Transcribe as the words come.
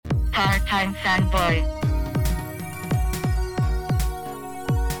Part-time fanboy.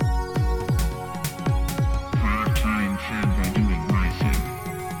 Part-time fanboy doing my thing.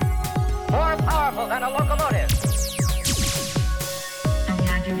 More powerful than a locomotive.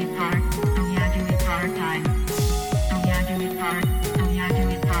 Part-time.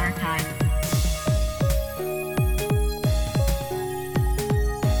 Part-time.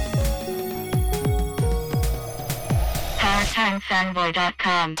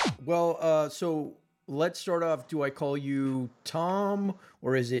 PartTimeFanboy.com. Well, so let's start off. Do I call you Tom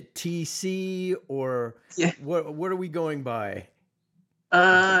or is it TC or Yeah. what are we going by?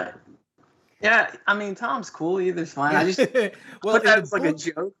 Yeah, I mean, Tom's cool. Either's fine. I just well, put that in as the like a book-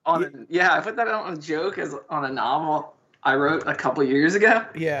 joke on. I put that on a joke as on a novel I wrote a couple years ago,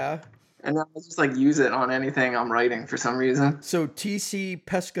 Yeah. and then I just like use it on anything I'm writing for some reason. So TC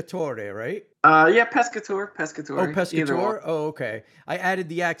Pescatore, right? Yeah, Pescator. Oh, Either one. Pescator. Oh, okay. I added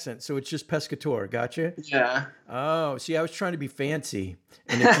the accent, so it's just Pescator. Gotcha. Yeah. Oh, see, I was trying to be fancy,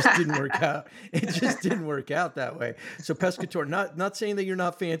 and it just didn't work out. It just didn't work out that way. So Pescator, not saying that you're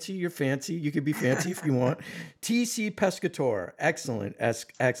not fancy. You're fancy. You could be fancy if you want. TC Pescator, excellent,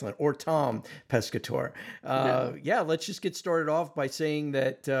 excellent. Or Tom Pescator. Yeah, let's just get started off by saying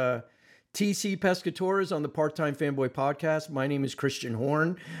that TC Pescator is on the Part-Time Fanboy podcast. My name is Christian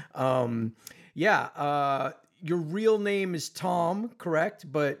Horn. Your real name is Tom, correct?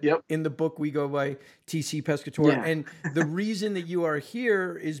 But Yep. in the book, we go by TC Pescator. Yeah. And the reason that you are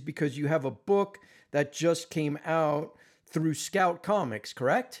here is because you have a book that just came out through Scout Comics,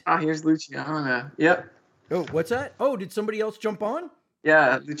 correct? Here's Luciano. Yep. Oh, what's that? Oh, did somebody else jump on?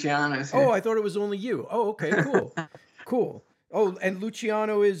 Yeah, Luciano's here. Oh, I thought it was only you. Oh, okay, cool. Cool. Oh, and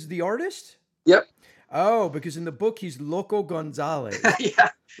Luciano is the artist? Yep. Oh, because in the book, he's Loco Gonzalez.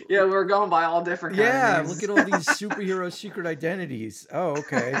 Yeah, we're going by all different kinds Yeah, of names. look at all these superhero secret identities. Oh,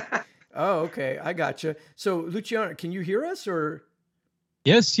 okay. Oh, okay. I gotcha. So, Luciano, can you hear us or?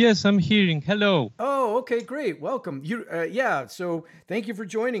 Yes, I'm hearing. Hello. Oh, okay, great. Welcome. So thank you for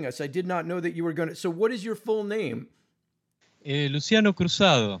joining us. I did not know that you were going to. So, what is your full name? Luciano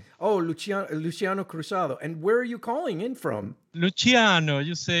Cruzado. Oh, Luciano Cruzado. And where are you calling in from? Luciano,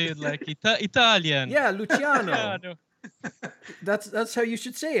 you say it like Italian. Yeah, Luciano. Luciano. That's how you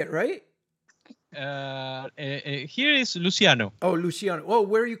should say it, right? Here is Luciano Oh, Luciano. Oh,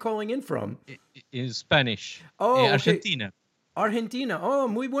 where are you calling in from? in Spanish. Oh, okay. Argentina. Argentina. Oh,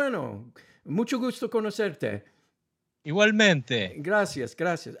 muy bueno. Mucho gusto conocerte. Igualmente. Gracias.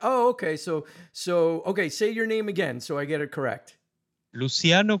 Oh, okay. So, okay, say your name again so I get it correct.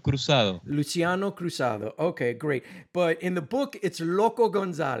 Luciano Cruzado. Luciano Cruzado. Okay, great. But in the book, it's Loco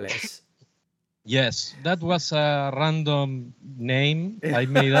Gonzalez. Yes, that was a random name I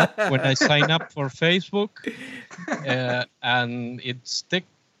made up when I signed up for Facebook. And it stuck,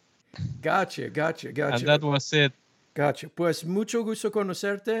 Gotcha. and that was it. Gotcha. Pues mucho gusto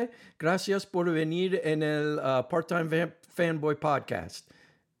conocerte. Gracias por venir en el Part-Time Fanboy podcast.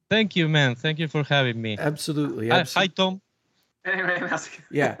 Thank you, man. Thank you for having me. Absolutely. Hi, Tom. Anyway, that's good.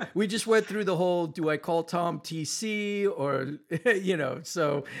 Yeah, we just went through the whole, do I call Tom TC or,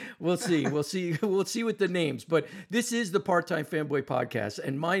 so we'll see with the names, but this is the Part-Time Fanboy podcast.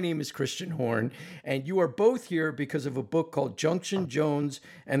 And my name is Christian Horn, and you are both here because of a book called Junction Jones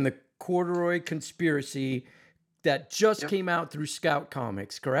and the Corduroy Conspiracy that just came out through Scout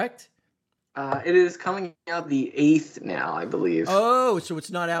Comics, correct? It is coming out the 8th now, I believe. Oh, so it's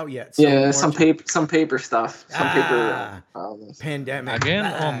not out yet. So Yeah, some March- paper stuff. Ah. Pandemic. Again?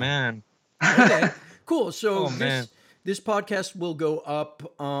 Ah. Oh, man. Okay, cool. So Oh, man. this podcast will go up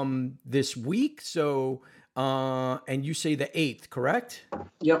this week. So and you say the 8th, correct?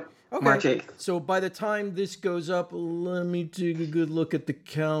 Yep. Okay. March 8th. So by the time this goes up, let me take a good look at the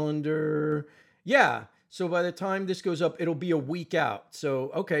calendar. Yeah. So by the time this goes up, it'll be a week out.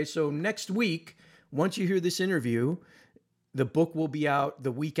 So okay, so next week, once you hear this interview, the book will be out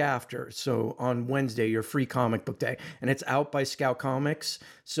the week after. So on Wednesday, your free comic book day. And it's out by Scout Comics.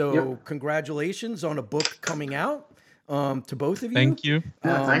 So congratulations on a book coming out to both of you. Thank you.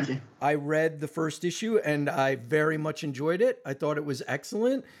 Yeah, thank you. I read the first issue and I very much enjoyed it. I thought it was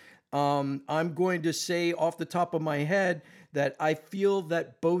excellent. I'm going to say off the top of my head that I feel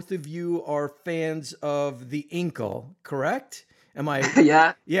that both of you are fans of the Inkle, correct? Am I?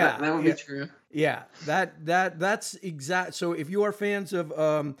 Yeah. Yeah, That would yeah. be true. Yeah, that's exact. So if you are fans of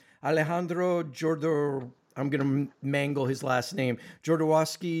Alejandro Jodor, I'm gonna mangle his last name,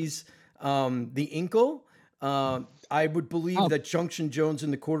 Jodorowsky's The Inkle, I would believe that Junction Jones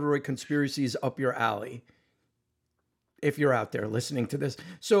and the Corduroy Conspiracy is up your alley. if you're out there listening to this.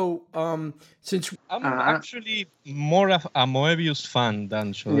 So since I'm Uh-huh. actually more of a Moebius fan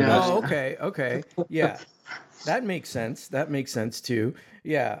than Jodorowsky. Yeah. Oh, okay. Yeah. That makes sense. That makes sense too.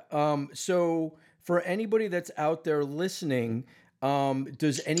 Yeah. So for anybody that's out there listening,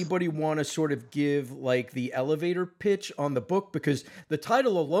 does anybody want to sort of give like the elevator pitch on the book? Because the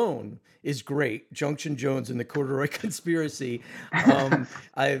title alone is great, Junction Jones and the Corduroy Conspiracy.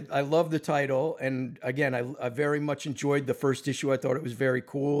 I love the title, and again, I very much enjoyed the first issue. I thought it was very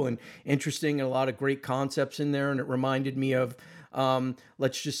cool and interesting, and a lot of great concepts in there, and it reminded me of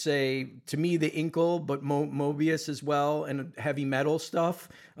let's just say, to me, the Inkle, but Moebius as well, and heavy metal stuff,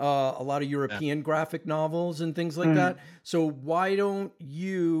 a lot of European graphic novels and things like that. So why don't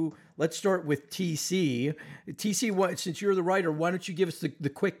you, let's start with TC. TC, since you're the writer, why don't you give us the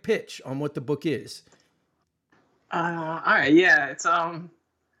quick pitch on what the book is? All right, yeah, it's I mean,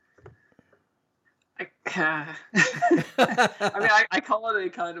 I call it a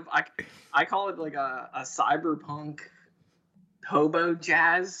kind of I call it like a cyberpunk hobo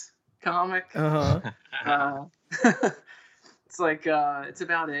jazz comic. It's like it's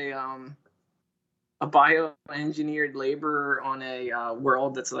about a bioengineered laborer on a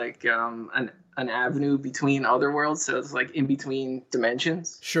world that's like an avenue between other worlds, so it's like in between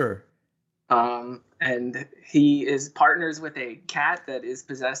dimensions. Sure. And he is partners with a cat that is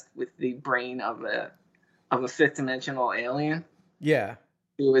possessed with the brain of a fifth dimensional alien. Yeah.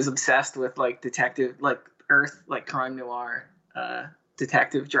 Who is obsessed with like detective, like Earth, like crime noir,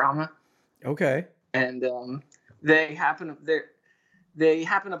 detective drama. Okay. And they happen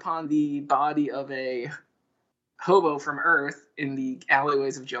upon the body of a hobo from Earth in the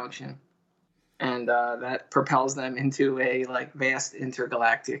alleyways of Junction, and that propels them into a like vast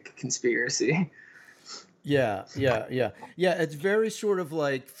intergalactic conspiracy. Yeah. It's very sort of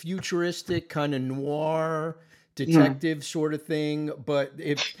like futuristic, kind of noir detective sort of thing, but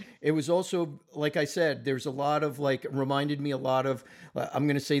it was also, like I said, there's a lot of like, reminded me a lot of I'm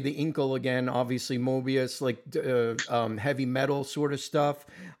going to say the Inkle again, obviously Moebius, like heavy metal sort of stuff,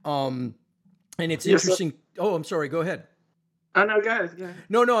 and it's interesting. Oh, I'm sorry, go ahead. Oh no, go ahead. Yeah.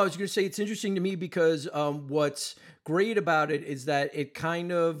 No, I was going to say it's interesting to me because what's great about it is that it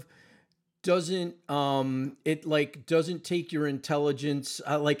kind of doesn't doesn't take your intelligence,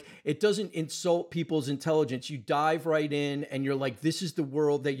 like it doesn't insult people's intelligence. You dive right in and you're like, this is the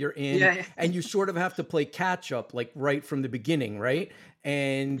world that you're in, and you sort of have to play catch up like right from the beginning, right?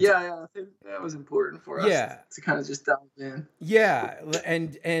 And I think that was important for us to kind of just delve in. Yeah,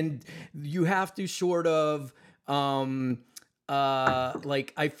 and you have to sort of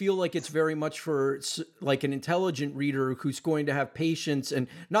like, I feel like it's very much for like an intelligent reader who's going to have patience, and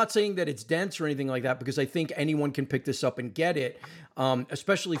not saying that it's dense or anything like that, because I think anyone can pick this up and get it,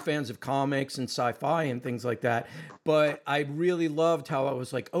 especially fans of comics and sci-fi and things like that. But I really loved how I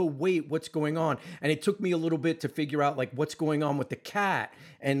was like, oh wait, what's going on? And it took me a little bit to figure out like what's going on with the cat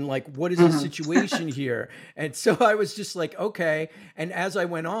and like what is the situation here. And so I was just like, okay. And as I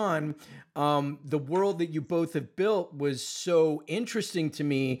went on, the world that you both have built was so interesting to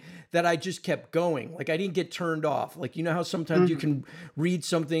me that I just kept going. Like I didn't get turned off. Like, you know how sometimes you can read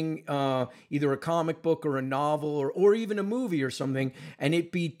something, either a comic book or a novel or even a movie or something, and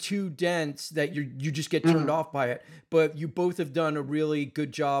it be too dense that you just get turned off by it. But you both have done a really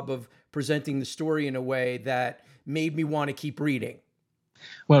good job of presenting the story in a way that made me want to keep reading.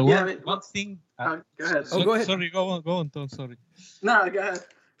 Well, one thing. Go ahead. Go ahead. Sorry, go on, Tom. Sorry. No, go ahead.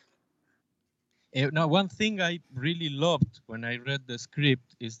 Now, one thing I really loved when I read the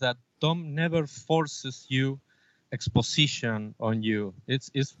script is that Tom never forces you exposition on you.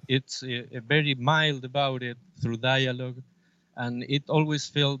 It's very mild about it through dialogue, and it always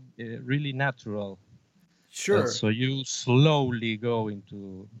felt really natural. Sure. So you slowly go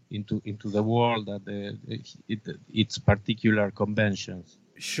into the world that its particular conventions.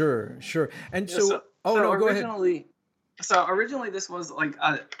 Sure. And Go ahead. So originally this was like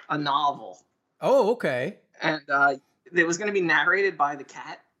a novel. Oh, okay. And it was going to be narrated by the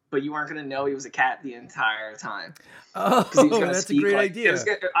cat, but you weren't going to know he was a cat the entire time. Oh, that's a great idea.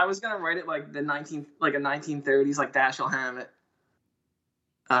 I was going to write it like a 1930s like Dashiell Hammett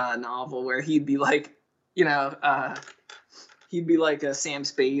novel where he'd be like, he'd be like a Sam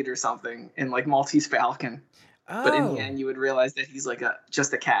Spade or something in like Maltese Falcon. Oh. But in the end, you would realize that he's like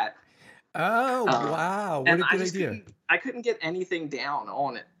just a cat. Oh, wow. What a good idea. I couldn't get anything down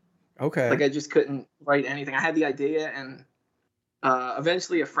on it. Okay. Like I just couldn't write anything. I had the idea, and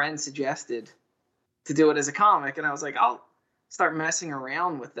eventually a friend suggested to do it as a comic, and I was like, I'll start messing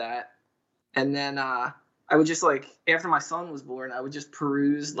around with that. And then I would just like, after my son was born, I would just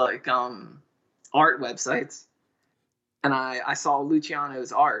peruse like art websites and I saw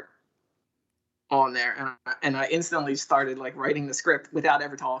Luciano's art on there, and I instantly started like writing the script without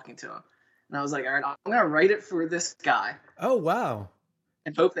ever talking to him. And I was like, all right, I'm gonna write it for this guy Oh, wow.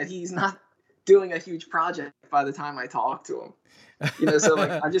 and hope that he's not doing a huge project by the time I talk to him. You know, so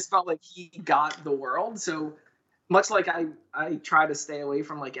like I just felt like he got the world. So much like I try to stay away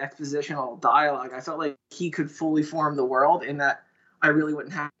from like expositional dialogue, I felt like he could fully form the world in that I really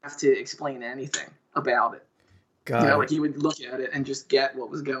wouldn't have to explain anything about it. Got You know, it. like he would look at it and just get what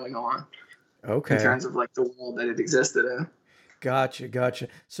was going on Okay. in terms of like the world that it existed in. Gotcha.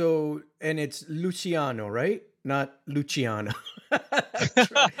 So, and it's Luciano, right? Not Luciano.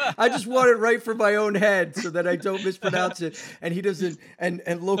 I just want it right for my own head so that I don't mispronounce it, and he doesn't, and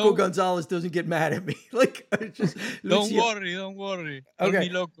Loco No. Gonzalez doesn't get mad at me. Like, I just Don't Lucia- worry. Call Okay. me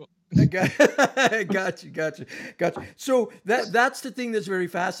Loco. Gotcha. So that's the thing that's very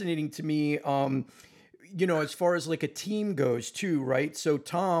fascinating to me. You know, as far as like a team goes too, right? So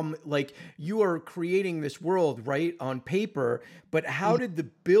Tom, like you are creating this world, right, on paper, but how did the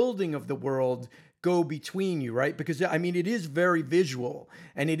building of the world go between you, right? Because I mean, it is very visual,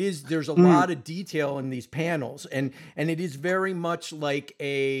 and there's a lot of detail in these panels, and it is very much like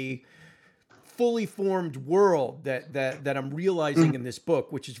a fully formed world that I'm realizing in this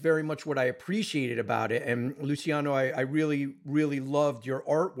book, which is very much what I appreciated about it. And Luciano, I really, really loved your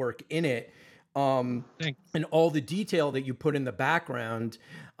artwork in it. Thank And all the detail that you put in the background,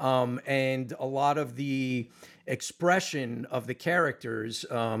 and a lot of the expression of the characters,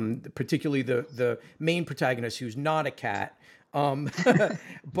 particularly the main protagonist who's not a cat.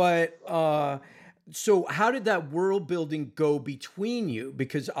 But so how did that world building go between you?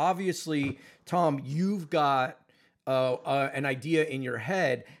 Because obviously, Tom, you've got an idea in your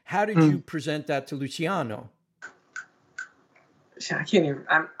head. How did you present that to Luciano? I can't even.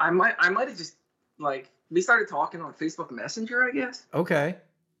 I might have just like we started talking on Facebook Messenger, I guess. Okay.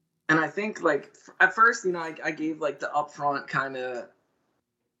 And I think like at first, you know, I gave like the upfront kind of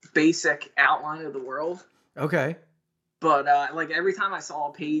basic outline of the world. Okay. But like every time I saw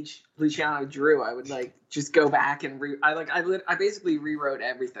a page Luciano drew, I would like just go back and I basically rewrote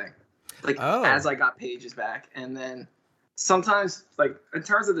everything, like as I got pages back. And then sometimes, like in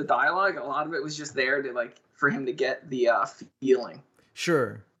terms of the dialogue, a lot of it was just there to like for him to get the feeling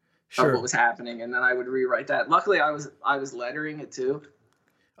Sure. of what was happening, and then I would rewrite that. Luckily, I was lettering it too,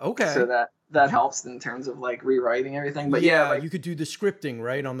 Okay. so that helps in terms of like rewriting everything. But yeah, like you could do the scripting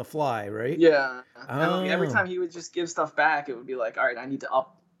right on the fly, right? yeah. And like, every Oh. time he would just give stuff back, it would be like, all right, I need to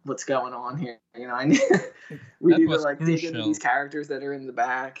up what's going on here. You know, I need we That need to was like dig into crucial. these characters that are in the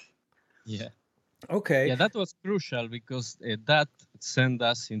back. Yeah. Okay. Yeah, that was crucial because that sent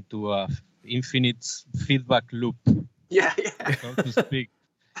us into a infinite feedback loop, Yeah. so to speak,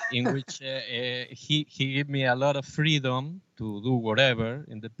 in which he gave me a lot of freedom to do whatever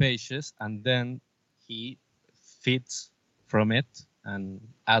in the pages, and then he feeds from it and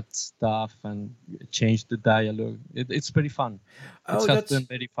adds stuff and change the dialogue. It's very fun. Oh, It has been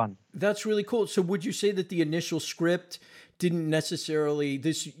very fun. That's really cool. So would you say that the initial script didn't necessarily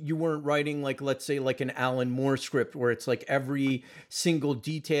you weren't writing like, let's say, like an Alan Moore script where it's like every single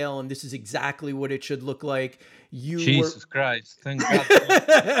detail and this is exactly what it should look like? Jesus Christ, thank God.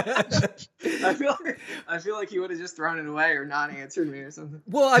 I feel like he would have just thrown it away or not answered me or something.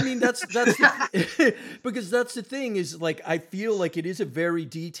 Well, I mean, that's because that's the thing is like, I feel like it is a very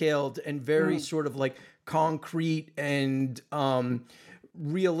detailed and very sort of like concrete and,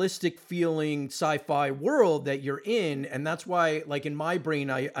 realistic feeling sci-fi world that you're in, and that's why like in my brain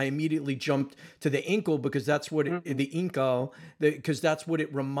I immediately jumped to the Incal because that's what the Incal because that's what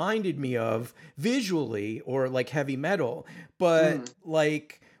it reminded me of visually, or like heavy metal. But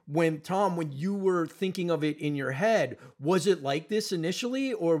like when you were thinking of it in your head, was it like this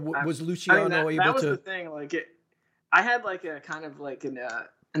initially, or was Luciano that able was to the thing, like I had like a kind of like an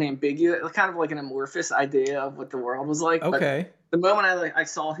ambiguous, kind of like an amorphous idea of what the world was like. okay But the moment I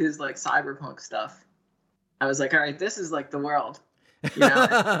saw his like cyberpunk stuff, I was like, all right, this is like the world, you know.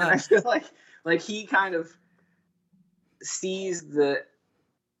 And I feel like he kind of sees the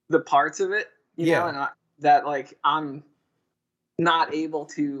parts of it, you know, and that like I'm not able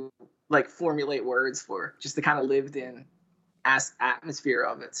to like formulate words for, just the kind of lived in atmosphere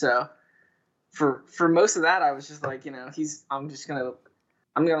of it. So for most of that, I was just like, you know, I'm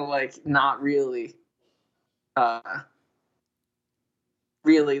gonna like not really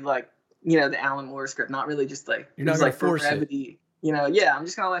really like, you know, the Alan Moore script, not really just like, You're not it was gonna like for force it. brevity, you know. Yeah, I'm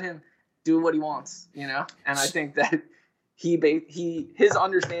just gonna let him do what he wants, you know. And I think that his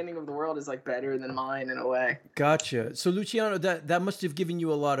understanding of the world is like better than mine in a way. Gotcha. So Luciano, that must have given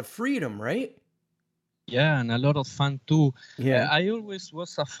you a lot of freedom, right? Yeah, and a lot of fun too. Yeah. I always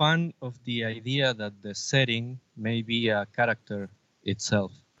was a fan of the idea that the setting may be a character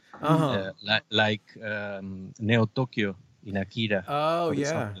itself, Uh-huh. like Neo Tokyo in Akira, Oh, for yeah.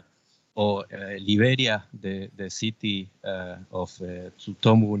 example, or Liberia, the city of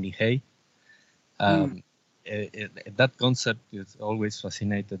Tsutomu Nihei. That concept has always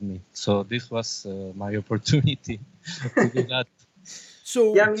fascinated me. So this was my opportunity to do that.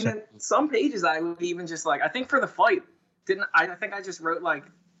 So Yeah, I mean, in some pages I would even just like, I think for the fight, I think I just wrote like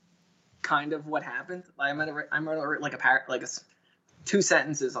kind of what happened. I'm gonna write like two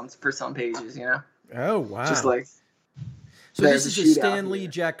sentences for some pages, you know, oh wow. just like. So there's this a is a shootout Stan Lee, here.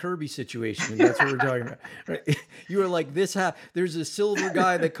 Jack Kirby situation. That's what we're talking about. Right? You were like this. There's a silver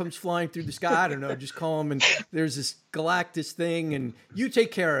guy that comes flying through the sky. I don't know. Just call him. And there's this Galactus thing, and you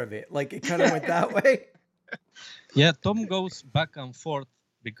take care of it. Like it kind of went that way. Yeah, Tom goes back and forth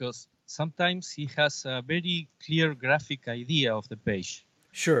because sometimes he has a very clear graphic idea of the page.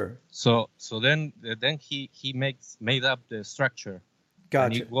 Sure. So then he made up the structure, and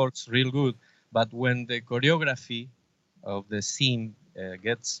Gotcha. it works real good. But when the choreography of the scene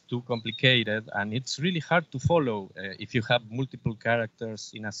gets too complicated, and it's really hard to follow if you have multiple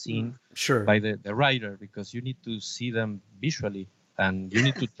characters in a scene Sure. by the writer, because you need to see them visually and you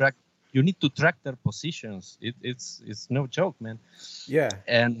need to track. You need to track their positions. It's no joke, man. Yeah.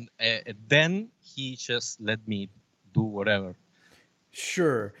 And then he just let me do whatever.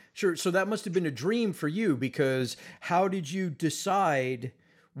 Sure. So that must have been a dream for you, because how did you decide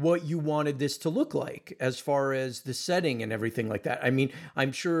what you wanted this to look like as far as the setting and everything like that? I mean,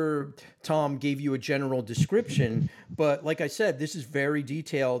 I'm sure Tom gave you a general description, but like I said, this is very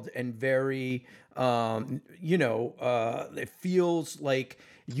detailed and very, it feels like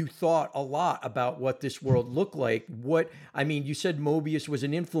you thought a lot about what this world looked like. You said Mobius was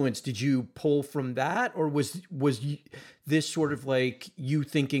an influence. Did you pull from that, or was this sort of like you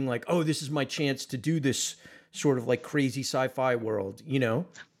thinking like, oh, this is my chance to do this sort of like crazy sci-fi world, you know?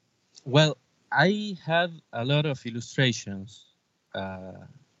 Well, I had a lot of illustrations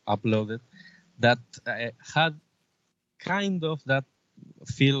uploaded that had kind of that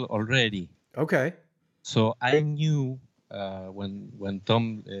feel already. Okay. So I knew when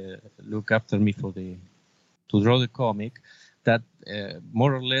Tom looked after me to draw the comic, that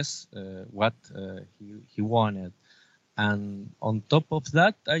more or less what he wanted. And on top of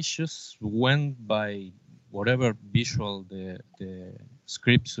that, I just went by whatever visual the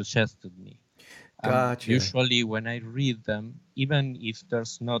script suggested me. Gotcha. Usually when I read them, even if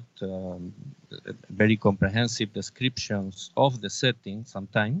there's not very comprehensive descriptions of the setting,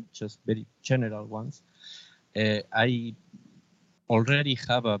 sometimes just very general ones, I already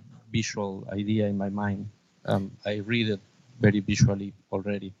have a visual idea in my mind. I read it very visually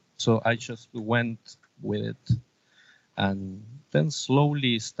already. So I just went with it, and then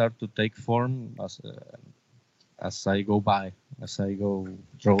slowly start to take form as I go by, as I go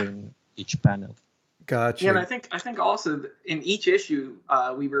drawing each panel. Gotcha. Yeah, and I think also in each issue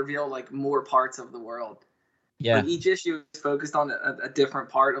we reveal like more parts of the world. Yeah. Like each issue is focused on a different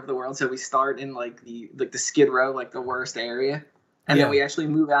part of the world. So we start in like the Skid Row, like the worst area, and Yeah. then we actually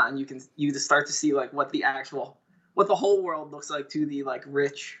move out, and you just start to see like what the whole world looks like to the like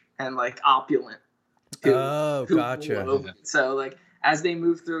rich and like opulent. Oh, who gotcha. live. So like as they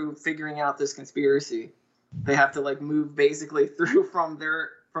move through figuring out this conspiracy, they have to like move basically through from their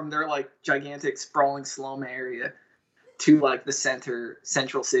like gigantic sprawling slum area to like the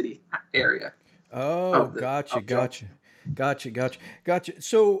central city area. Oh, gotcha.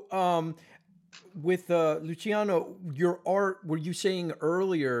 So, with Luciano, your art, were you saying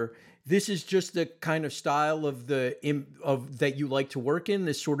earlier, this is just the kind of style of that you like to work in,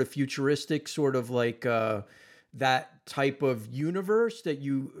 this sort of futuristic, sort of like that type of universe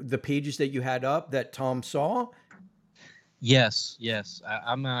the pages that you had up that Tom saw? Yes.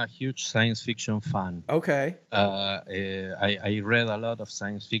 I'm a huge science fiction fan. Okay. I read a lot of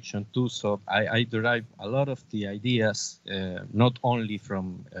science fiction too, so I derive a lot of the ideas not only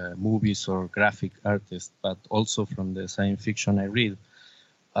from movies or graphic artists, but also from the science fiction I read.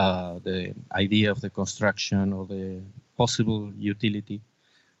 The idea of the construction or the possible utility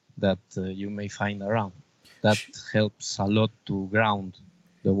that you may find around. That helps a lot to ground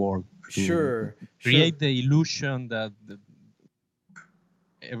the world. To create the illusion that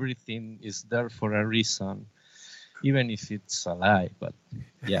everything is there for a reason, even if it's a lie. But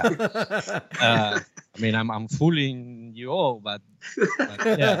yeah, I'm fooling you all, but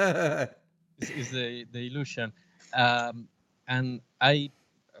yeah, it's the illusion. And I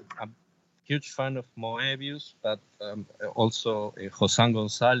huge fan of Moebius, but also Josan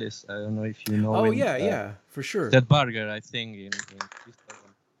Gonzalez. I don't know if you know Oh him. yeah, for sure. Ted Barger, I think, in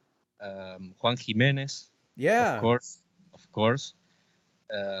Juan Jimenez, Yeah. of course,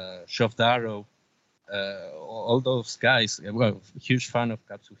 Shof Darrow, all those guys. Well, huge fan of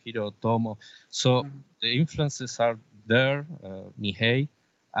Katsuhiro Otomo. So the influences are there, Nihei,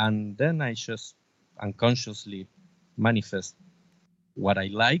 and then I just unconsciously manifest what I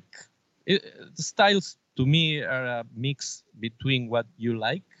like. The styles to me are a mix between what you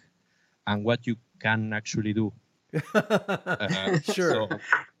like and what you can actually do. Sure. So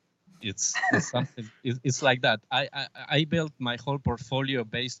it's something. It's like that. I built my whole portfolio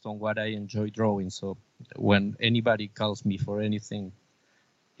based on what I enjoy drawing. So when anybody calls me for anything,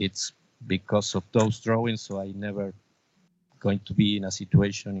 it's because of those drawings. So I never going to be in a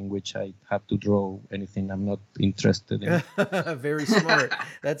situation in which I have to draw anything I'm not interested in. Very smart.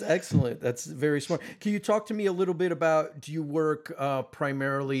 That's excellent. That's very smart. Can you talk to me a little bit about, do you work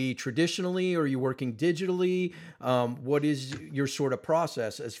primarily traditionally, or are you working digitally? What is your sort of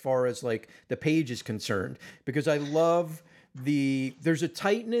process as far as like the page is concerned? Because I love there's a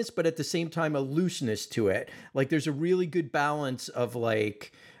tightness, but at the same time, a looseness to it. Like there's a really good balance of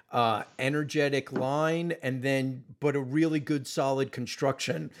like, energetic line but a really good solid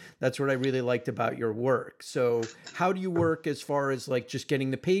construction. That's what I really liked about your work. So how do you work as far as like just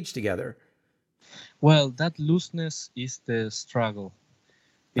getting the page together? Well, that looseness is the struggle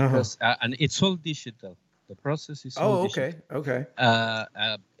because and it's all digital. The process is all digital. Okay.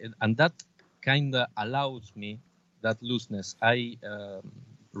 And that kind of allows me that looseness. I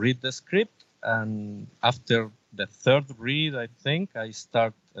read the script, and after the third read, I think, I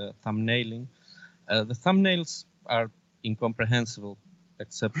start thumbnailing. The thumbnails are incomprehensible,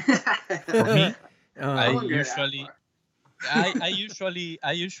 except for me. I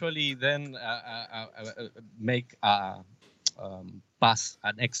usually then make an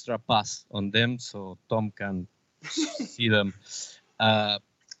extra pass on them so Tom can see them.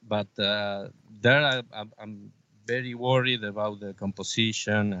 But there I'm very worried about the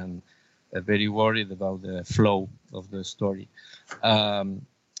composition and very worried about the flow of the story.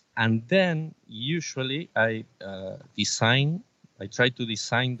 And then usually I try to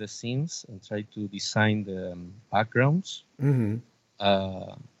design the scenes and try to design the backgrounds.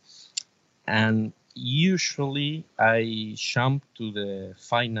 And usually I jump to the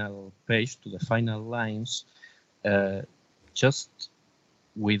final page, to the final lines, just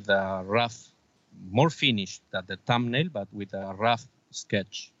with a rough, more finished than the thumbnail, but with a rough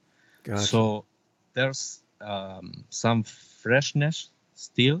sketch. Gotcha. So there's some freshness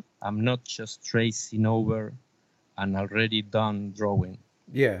still. I'm not just tracing over an already done drawing.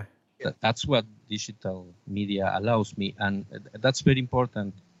 Yeah. That's what digital media allows me. And that's very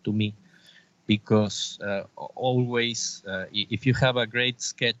important to me because always, if you have a great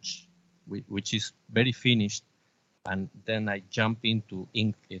sketch, which is very finished, and then I jump into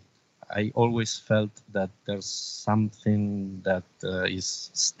ink it, I always felt that there's something that is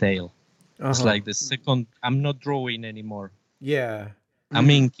stale. It's like the second, I'm not drawing anymore. Yeah. I'm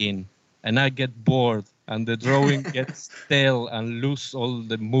inking, and I get bored, and the drawing gets stale and lose all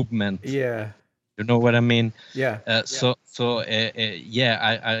the movement. Yeah. You know what I mean? Yeah. I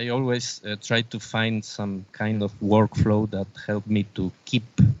always try to find some kind of workflow that help me to keep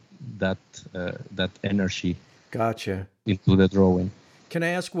that energy. Gotcha. Into the drawing. Can I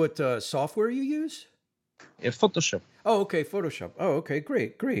ask what software you use? Photoshop. Oh, okay, Photoshop. Oh, okay,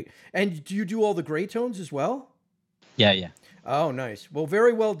 great. And do you do all the gray tones as well? Yeah. Oh, nice. Well,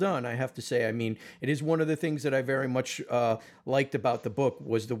 very well done, I have to say. I mean, it is one of the things that I very much liked about the book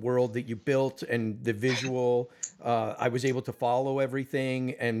was the world that you built and the visual. I was able to follow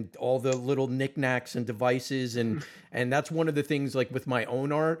everything and all the little knickknacks and devices. And that's one of the things, like with my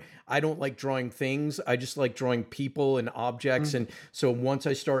own art, I don't like drawing things. I just like drawing people and objects. And so once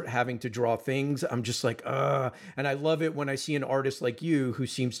I start having to draw things, I'm just like, and I love it when I see an artist like you who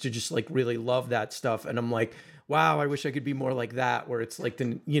seems to just like really love that stuff. And I'm like, wow, I wish I could be more like that, where it's like,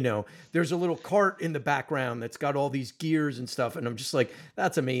 there's a little cart in the background that's got all these gears and stuff. And I'm just like,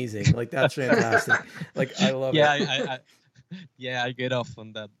 that's amazing. Like, that's fantastic. Like, I love it. I get off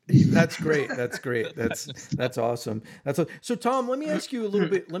on that. That's great. That's awesome. So Tom, let me ask you a little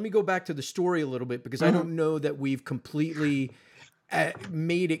bit. Let me go back to the story a little bit, because I don't know that we've completely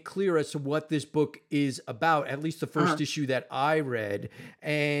made it clear as to what this book is about, at least the first issue that I read.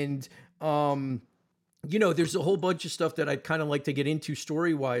 And, there's a whole bunch of stuff that I'd kind of like to get into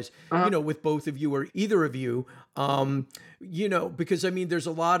story wise, Uh-huh. with both of you or either of you. Because I mean, there's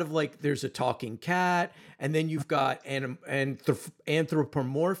a lot of like, there's a talking cat, and then you've got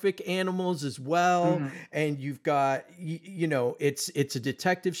anthropomorphic animals as well, Mhm. and you've got, it's a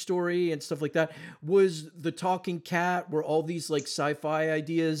detective story and stuff like that. Was the talking cat, were all these like sci-fi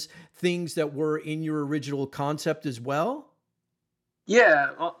ideas things that were in your original concept as well?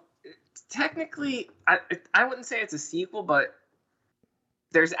 Yeah, well, technically, I wouldn't say it's a sequel, but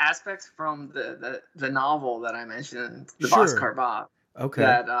there's aspects from the novel that I mentioned, the Sure. Boxcar Bob, Okay.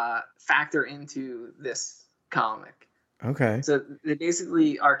 that factor into this comic. Okay. So they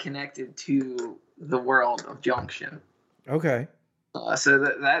basically are connected to the world of Junction. Okay. So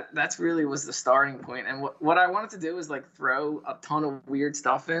that's really was the starting point. And what I wanted to do is like throw a ton of weird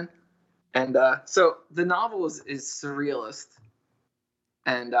stuff in. And so the novel is surrealist.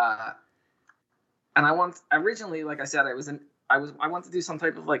 And originally, like I said, I wanted to do some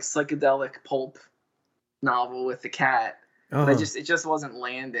type of like psychedelic pulp novel with the cat. But Uh-huh. it just wasn't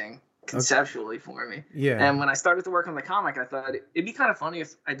landing conceptually for me. Yeah. And when I started to work on the comic, I thought it'd be kind of funny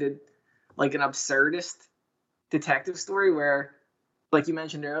if I did like an absurdist detective story where, like you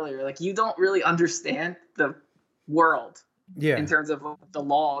mentioned earlier, like you don't really understand the world Yeah. in terms of the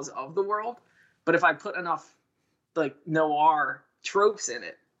laws of the world. But if I put enough like noir tropes in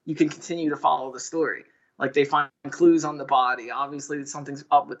it, you can continue to follow the story. Like they find clues on the body. Obviously, something's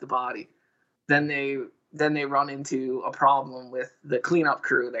up with the body. Then they run into a problem with the cleanup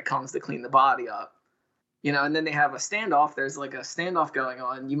crew that comes to clean the body up. And then they have a standoff. There's like a standoff going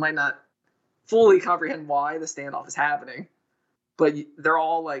on. You might not fully comprehend why the standoff is happening, but they're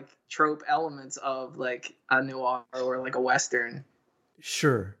all like trope elements of like a noir or like a Western.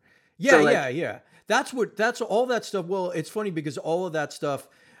 Sure. Yeah, So, like- yeah. That's all that stuff. Well, it's funny because all of that stuff,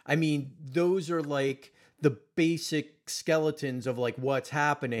 I mean, those are like the basic skeletons of like what's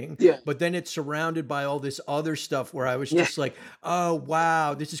happening. Yeah. But then it's surrounded by all this other stuff where I was Yeah. just like, oh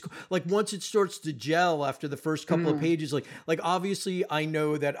wow, this is cool. Like once it starts to gel after the first couple of pages, like obviously I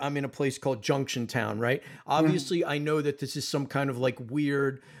know that I'm in a place called Junction Town, right? Obviously I know that this is some kind of like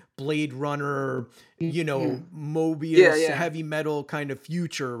weird Blade Runner, Mobius, Yeah. heavy metal kind of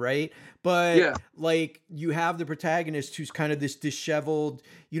future, right? But Yeah. like you have the protagonist who's kind of this disheveled,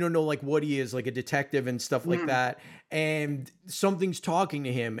 you don't know like what he is, like a detective and stuff like that. And something's talking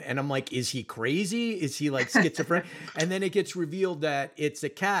to him. And I'm like, is he crazy? Is he like schizophrenic? And then it gets revealed that it's a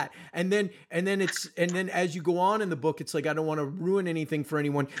cat. And then as you go on in the book, it's like, I don't want to ruin anything for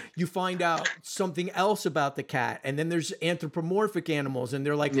anyone. You find out something else about the cat. And then there's anthropomorphic animals. And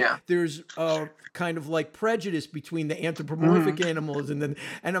they're like, Yeah. there's a kind of like prejudice between the anthropomorphic animals. And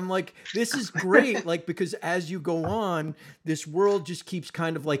I'm like, this is great. Like, because as you go on, this world just keeps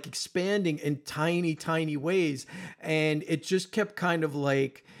kind of like expanding in tiny, tiny ways. And it just kept kind of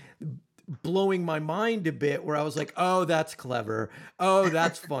like blowing my mind a bit where I was like, oh, that's clever. Oh,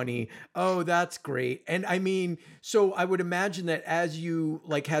 that's funny. Oh, that's great. And I mean, so I would imagine that as you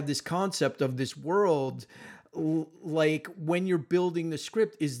like had this concept of this world, like when you're building the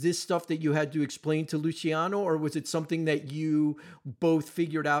script, is this stuff that you had to explain to Luciano, or was it something that you both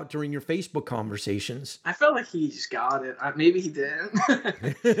figured out during your Facebook conversations? I felt like he just got it. Maybe he didn't.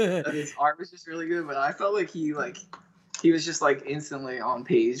 His art was just really good, but I felt like he was just like instantly on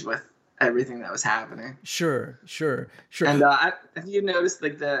page with everything that was happening. Sure. And have you noticed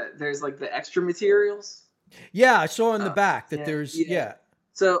like there's like the extra materials? Yeah, I saw in the back that yeah, there's yeah.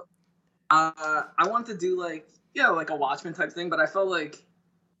 So I wanted to do like a Watchmen type thing, but I felt like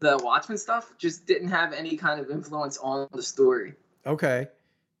the Watchmen stuff just didn't have any kind of influence on the story. Okay.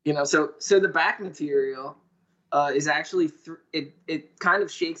 So the back material is actually it kind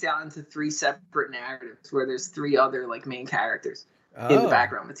of shakes out into 3 separate narratives where there's 3 other like main characters in the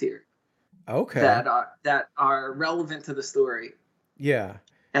background material. Okay. That are relevant to the story. Yeah.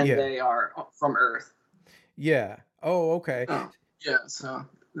 And Yeah. they are from Earth. Yeah. Oh, okay. Yeah, so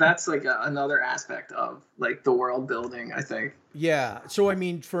that's like another aspect of like the world building, I think. Yeah. So, I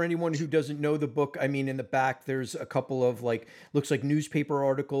mean, for anyone who doesn't know the book, I mean, in the back, there's a couple of like, looks like newspaper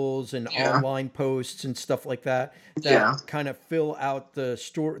articles and online posts and stuff like that kind of fill out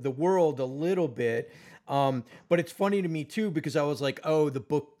the world a little bit. But it's funny to me too, because I was like, oh, the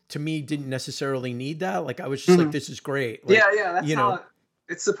book to me didn't necessarily need that. Like, I was just like, this is great. Like, Yeah. That's how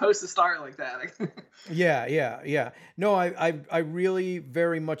it's supposed to start like that. Yeah. No, I really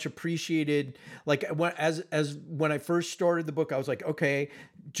very much appreciated like when I first started the book, I was like, okay,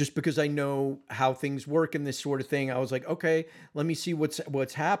 just because I know how things work in this sort of thing, I was like, okay, let me see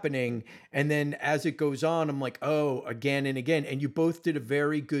what's happening. And then as it goes on, I'm like, oh, again and again. And you both did a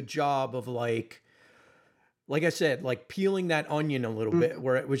very good job of like like I said, like peeling that onion a little bit,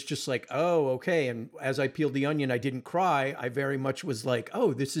 where it was just like, oh, okay. And as I peeled the onion, I didn't cry. I very much was like,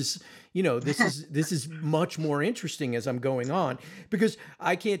 oh, this is, this is much more interesting as I'm going on, because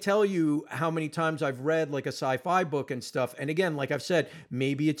I can't tell you how many times I've read like a sci-fi book and stuff. And again, like I've said,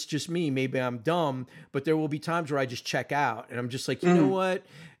 maybe it's just me, maybe I'm dumb, but there will be times where I just check out and I'm just like, you know what?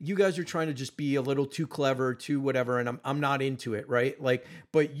 You guys are trying to just be a little too clever, too whatever, and I'm not into it, right? Like,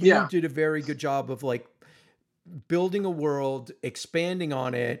 but you did a very good job of like building a world, expanding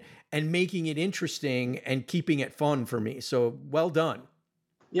on it, and making it interesting and keeping it fun for me. So well done.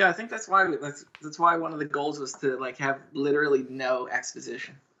 Yeah, I think that's why one of the goals was to like have literally no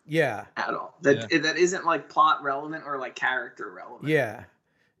exposition. Yeah. At all. That isn't like plot relevant or like character relevant. Yeah.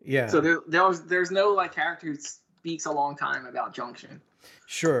 Yeah. So there's no like character who speaks a long time about Junction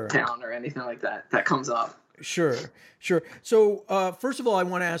Town or anything like that comes up. Sure. So, first of all, I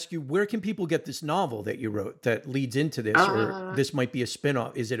want to ask you, where can people get this novel that you wrote that leads into this, or this might be a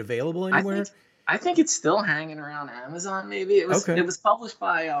spin-off? Is it available anywhere? I think it's still hanging around Amazon. Maybe it was published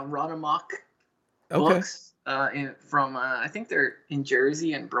by Run Amok Books. From I think they're in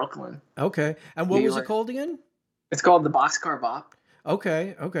Jersey and Brooklyn. Okay. And what was it called again? It's called The Boxcar Bop.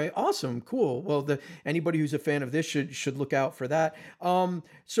 Okay. Awesome. Cool. Well, anybody who's a fan of this should look out for that.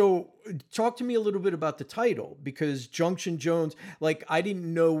 So talk to me a little bit about the title, because Junction Jones, like I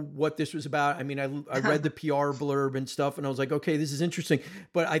didn't know what this was about. I mean, I read the PR blurb and stuff and I was like, okay, this is interesting,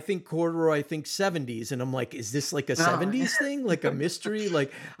 but I think corduroy, I think 70s. And I'm like, is this like a 70s thing? Like a mystery?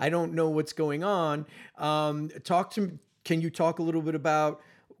 Like, I don't know what's going on. Can you talk a little bit about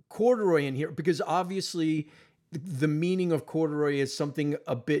corduroy in here? Because obviously the meaning of corduroy is something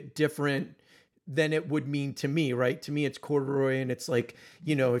a bit different than it would mean to me, right? To me, it's corduroy, and it's like,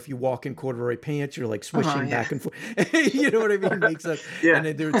 if you walk in corduroy pants, you're like swishing back and forth. You know what I mean? It makes sense. Yeah. And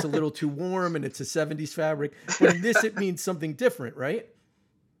it's a little too warm, and it's a 70s fabric. But in this, it means something different, right?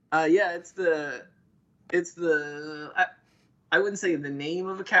 Yeah, it's the I wouldn't say the name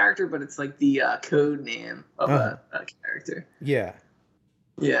of a character, but it's like the code name of a character. Yeah.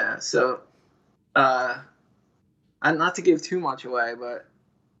 Yeah. So, not to give too much away, but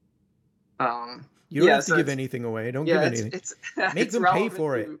you don't have to give anything away. Don't give anything. Make them pay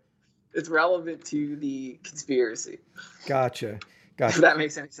for it. It's relevant to the conspiracy. Gotcha. If that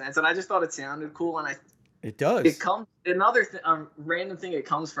makes any sense. And I just thought it sounded cool, and it does. It comes another random thing it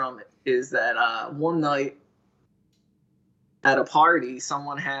comes from is that one night at a party,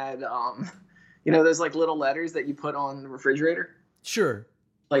 someone had those like little letters that you put on the refrigerator. Sure.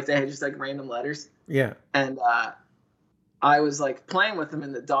 Like they had just like random letters. Yeah. And I was like playing with them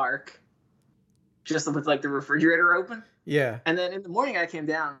in the dark, just with like the refrigerator open. Yeah. And then in the morning I came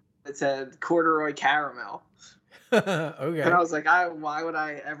down, it said corduroy caramel. Okay. And I was like, why would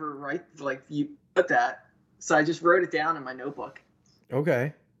I ever write like you put that? So I just wrote it down in my notebook.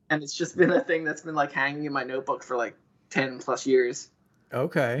 Okay. And it's just been a thing that's been like hanging in my notebook for like 10 plus years.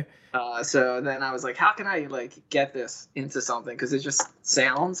 Okay. So then I was like, how can I like get this into something? Because it just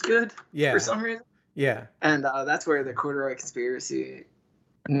sounds good for some reason. Yeah. And that's where the corduroy conspiracy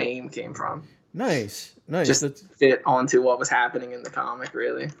name came from. Nice. Just fit onto what was happening in the comic,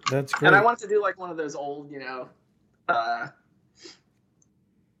 really. That's great. And I wanted to do like one of those old,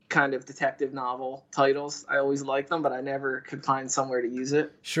 kind of detective novel titles. I always liked them, but I never could find somewhere to use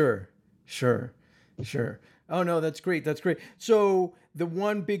it. Sure. Oh, no, that's great. So the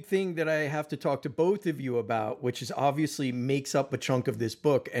one big thing that I have to talk to both of you about, which is obviously makes up a chunk of this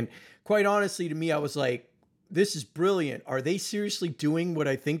book, and quite honestly, to me, I was like, this is brilliant. Are they seriously doing what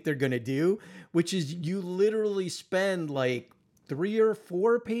I think they're going to do? Which is you literally spend like 3 or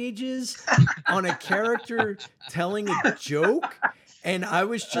 4 pages on a character telling a joke. And I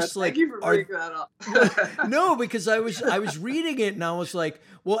was just like, thank you for bringing that up. No, because I was reading it and I was like,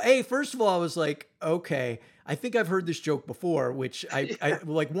 well, first of all, I was like, okay, I think I've heard this joke before, which I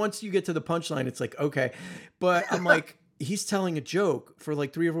like once you get to the punchline, it's like, okay, but I'm like, he's telling a joke for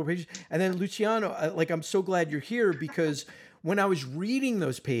like 3 or 4 pages. And then Luciano, I'm so glad you're here, because when I was reading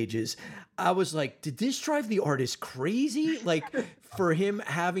those pages, I was like, did this drive the artist crazy? Like for him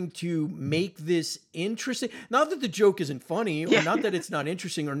having to make this interesting, not that the joke isn't funny or not that it's not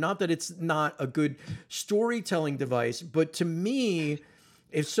interesting or not that it's not a good storytelling device. But to me,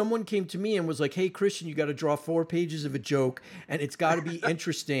 if someone came to me and was like, hey, Christian, you got to draw 4 pages of a joke and it's got to be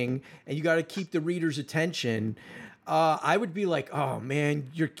interesting and you got to keep the reader's attention, I would be like, oh man,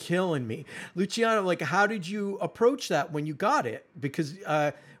 you're killing me. Luciano, like, how did you approach that when you got it? Because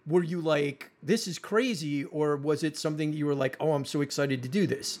were you like, this is crazy, or was it something you were like, oh, I'm so excited to do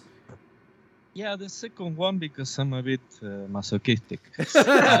this? Yeah, the second one, because I'm a bit masochistic.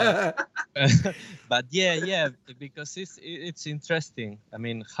 But yeah, because it's interesting. I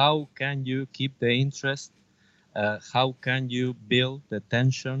mean, how can you keep the interest? How can you build the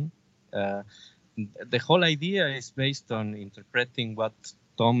tension? The whole idea is based on interpreting what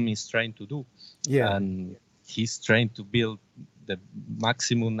Tom is trying to do. Yeah. And he's trying to build the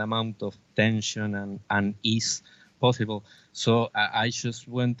maximum amount of tension and ease possible. So I just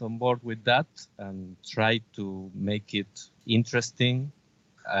went on board with that and tried to make it interesting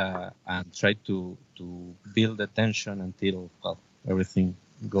and tried to build the tension until, well, everything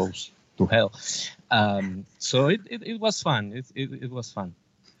goes to hell. So it was fun. It was fun.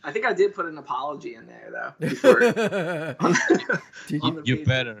 I think I did put an apology in there though. Before, on the You page.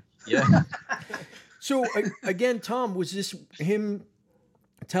 better. Yeah. So again, Tom, was this him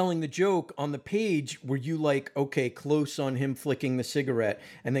telling the joke on the page? Were you like, okay, close on him flicking the cigarette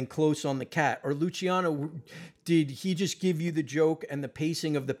and then close on the cat? Or Luciano, did he just give you the joke and the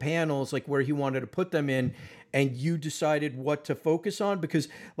pacing of the panels, like where he wanted to put them in, and you decided what to focus on? Because,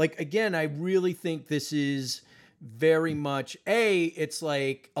 like, again, I really think this is very much it's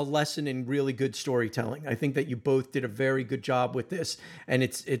like a lesson in really good storytelling. I think that you both did a very good job with this, and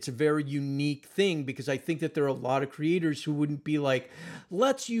it's a very unique thing, because I think that there are a lot of creators who wouldn't be like,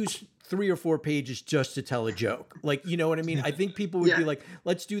 let's use 3 or 4 pages just to tell a joke. Like, you know what I mean? I think people would be like,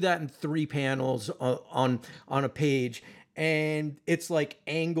 let's do that in 3 panels on a page. And it's like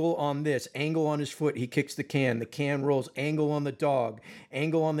angle on this, angle on his foot, he kicks the can rolls, angle on the dog,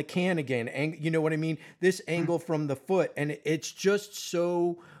 angle on the can again, you know what I mean? This angle from the foot, and it's just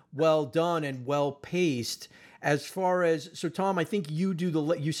so well done and well paced. As far as, so Tom, I think you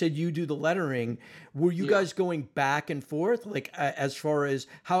said you do the lettering. Were you guys going back and forth? Like, as far as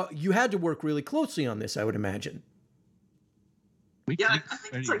how you had to work really closely on this, I would imagine. We Yeah, I clicked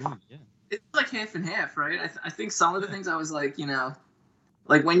think very it's like- good, yeah. It's like half and half, right? I think some of the things I was like, you know,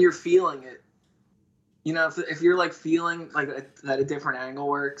 like when you're feeling it, you know, if you're like feeling like that a different angle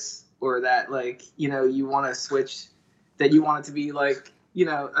works, or that, like, you know, you want to switch, that you want it to be like, you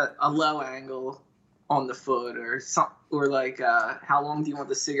know, a low angle on the foot, or like how long do you want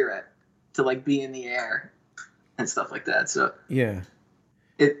the cigarette to like be in the air and stuff like that. So Yeah.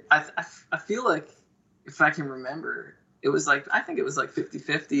 I feel like, if I can remember, it was like, I think it was like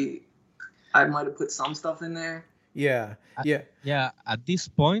 50-50. I might have put some stuff in there. Yeah. Yeah, at this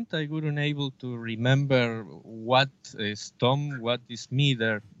point, I wouldn't able to remember what is Tom, what is me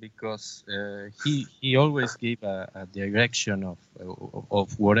there, because he always gave a direction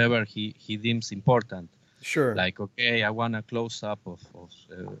of whatever he deems important. Sure. Like, okay, I want a close up of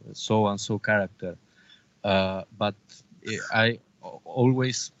so and so character, but I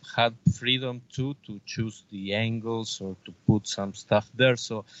always had freedom to choose the angles or to put some stuff there.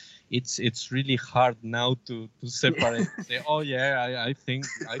 So it's really hard now to separate. Say, oh yeah, I think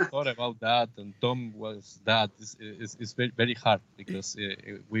I thought about that, and Tom was that. It's very, very hard, because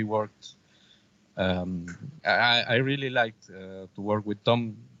we worked. I really liked to work with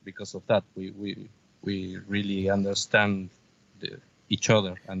Tom because of that. We really understand each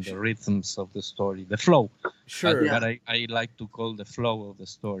other and the rhythms of the story, the flow. Sure. But I like to call the flow of the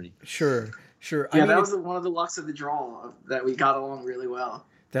story. Sure. Yeah, I mean, that was one of the lucks of the draw, that we got along really well.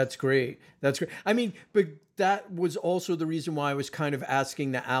 That's great. I mean, but that was also the reason why I was kind of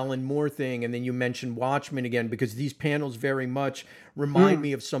asking the Alan Moore thing, and then you mentioned Watchmen again, because these panels very much remind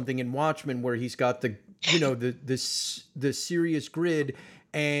me of something in Watchmen, where he's got the, you know, the serious grid.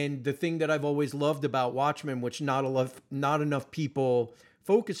 And the thing that I've always loved about Watchmen, which not enough people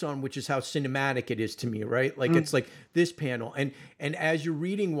focus on, which is how cinematic it is to me, right? Like it's like this panel, and as you're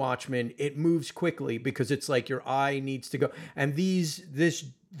reading Watchmen, it moves quickly, because it's like your eye needs to go. And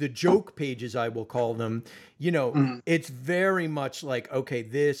the joke pages, I will call them, you know, it's very much like, okay,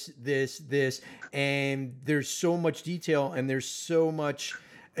 this, and there's so much detail, and there's so much,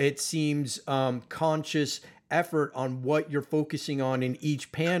 it seems, conscious effort on what you're focusing on in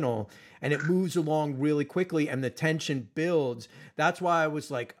each panel, and it moves along really quickly, and the tension builds. That's why I was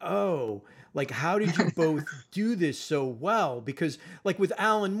like, oh, like, how did you both do this so well? Because, like, with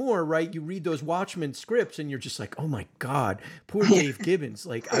Alan Moore, right, you read those Watchmen scripts and you're just like, oh my God, poor Dave Gibbons.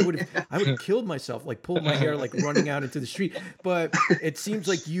 Like, I would have killed myself, like pulled my hair, like running out into the street. But it seems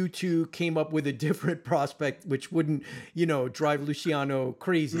like you two came up with a different prospect, which wouldn't, you know, drive Luciano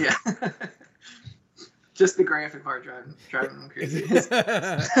crazy. Yeah. Just the graphic part driving them crazy.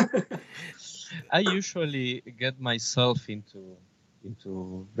 I usually get myself into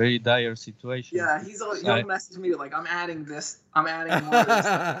very dire situations. Yeah, he'll message me like, I'm adding more of this.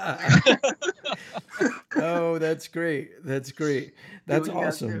 Oh, that's great. That's what you guys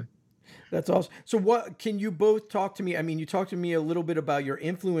awesome. That's awesome. So what can you both talk to me? I mean, you talked to me a little bit about your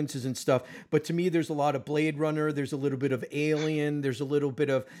influences and stuff, but to me there's a lot of Blade Runner, there's a little bit of Alien, there's a little bit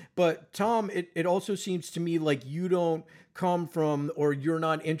of but Tom, it also seems to me like you don't come from or you're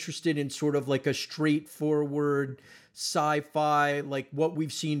not interested in sort of like a straightforward sci-fi like what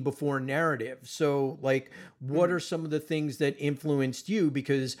we've seen before narrative. So like what are some of the things that influenced you?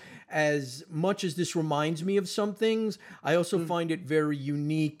 Because as much as this reminds me of some things, I also find it very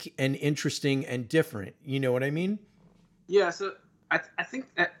unique and interesting and different. You know what I mean? Yeah, so I think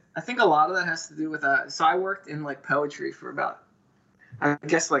a lot of that has to do with so I worked in like poetry for about, I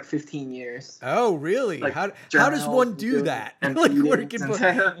guess, like 15 years. Oh, really? Like how does one do that? Like working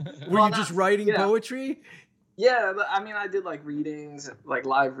were you just writing poetry? Yeah, I mean, I did like readings, like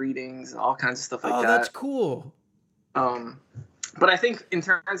live readings, and all kinds of stuff like that. Oh, that's cool. But I think in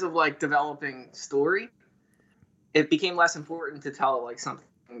terms of like developing story, it became less important to tell like something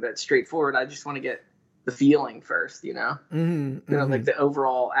that's straightforward. I just want to get the feeling first, you know? Mm-hmm, you know, like the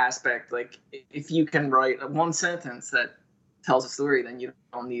overall aspect. Like if you can write one sentence that tells a story, then you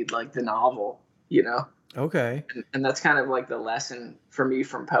don't need like the novel, you know? Okay. And that's kind of like the lesson for me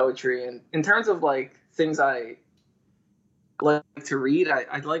from poetry. And in terms of like things I like to read,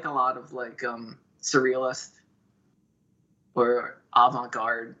 I like a lot of like surrealist or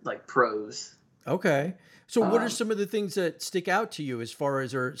avant-garde like prose. Okay. So what are some of the things that stick out to you as far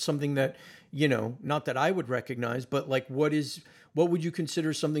as or something that, you know, not that I would recognize, but like what would you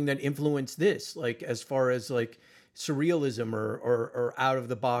consider something that influenced this? Like as far as like surrealism or out of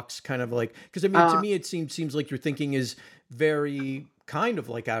the box kind of like, because I mean to me it seems like your thinking is very kind of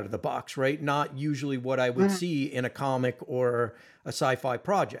like out of the box, right? Not usually what I would see in a comic or a sci-fi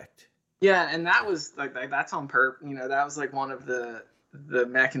project. Yeah, and that was like that's on purpose. You know, that was like one of the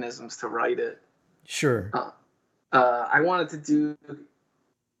mechanisms to write it. Sure. I wanted to do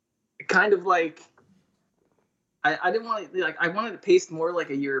kind of like I didn't want to like I wanted to paste more like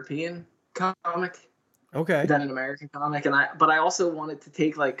a European comic, okay, than an American comic, but I also wanted to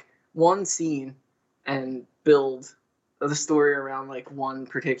take like one scene and build the story around like one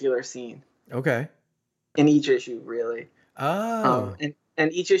particular scene. Okay. In each issue, really. Oh.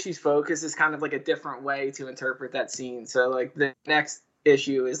 And each issue's focus is kind of like a different way to interpret that scene. So like the next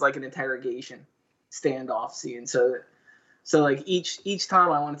issue is like an interrogation standoff scene. So like each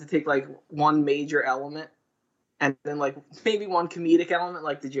time I wanted to take like one major element and then like maybe one comedic element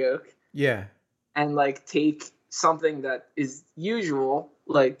like the joke. Yeah. And like take something that is usual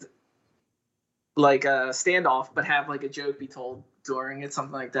like a standoff, but have like a joke be told during it,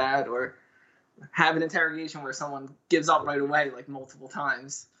 something like that, or have an interrogation where someone gives up right away like multiple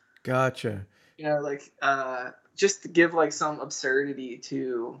times. Gotcha. You know, like just to give like some absurdity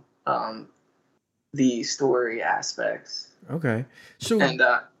to the story aspects. Okay. So and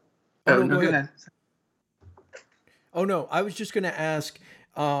go ahead. ahead. Oh no, I was just going to ask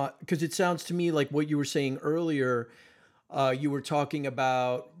because it sounds to me like what you were saying earlier. You were talking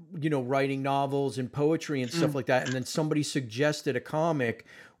about, you know, writing novels and poetry and stuff like that, and then somebody suggested a comic.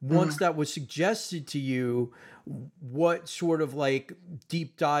 Once that was suggested to you, what sort of like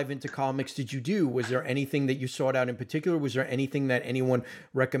deep dive into comics did you do? Was there anything that you sought out in particular? Was there anything that anyone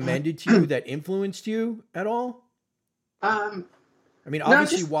recommended to you that influenced you at all? I mean,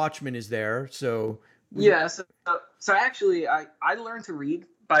 obviously Watchmen is there, so yeah. So actually, I learned to read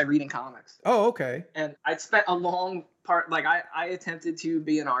by reading comics. Oh, okay. And I spent a long part, like I attempted to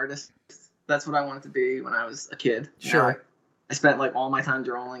be an artist. That's what I wanted to be when I was a kid. Sure. I spent like all my time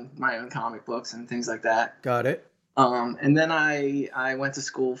drawing my own comic books and things like that. Got it. And then I went to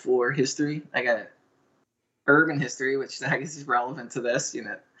school for history. I got urban history, which I guess is relevant to this. You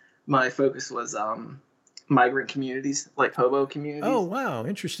know, my focus was migrant communities, like hobo communities. Oh, wow,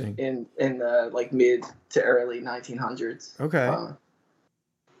 interesting. In the like mid to early 1900s. Okay.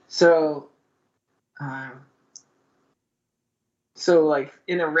 So like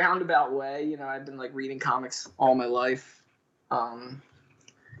in a roundabout way, you know, I've been like reading comics all my life.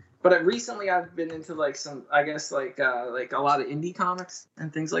 But recently I've been into like some, I guess like a lot of indie comics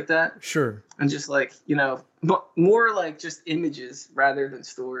and things like that. Sure. And just like, you know, more like just images rather than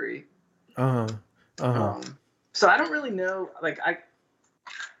story. So I don't really know, like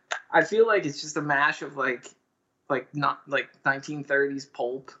I feel like it's just a mash of like not like 1930s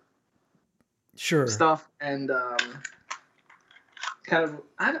pulp. Sure. Stuff and kind of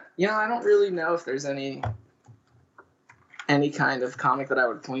I don't really know if there's any kind of comic that I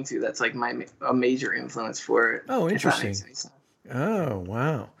would point to that's like a major influence for it. Oh, interesting. Oh,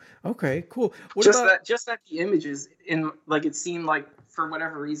 wow. Okay, cool. What just about that the images in like it seemed like for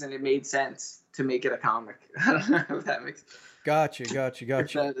whatever reason it made sense to make it a comic. I don't know if that makes. Gotcha.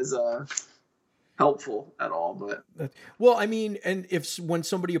 If that is helpful at all, but Well, I mean, and when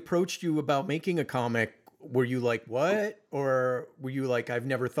somebody approached you about making a comic, were you like, what? Or were you like, I've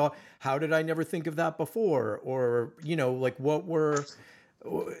never thought, how did I never think of that before? Or, like what were,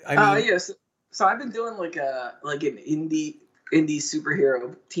 I mean, yes. So I've been doing like an indie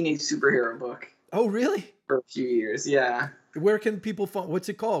superhero, teenage superhero book oh, really? for a few years. Yeah. Where can people find, what's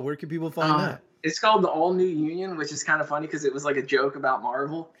it called? Where can people find that? It's called the All New Union, which is kind of funny because it was like a joke about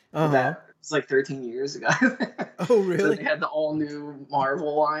Marvel. Uh-huh. That was like 13 years ago. Oh, So really? they had the All New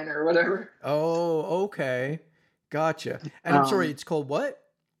Marvel line or whatever. Oh, okay. Gotcha. And I'm sorry, it's called what?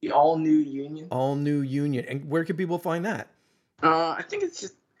 The All New Union. All New Union. And where can people find that? I think it's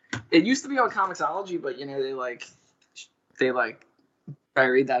just. It used to be on Comixology, but they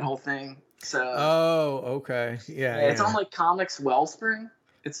buried that whole thing. So. Oh, okay. Yeah. It's on like Comics Wellspring.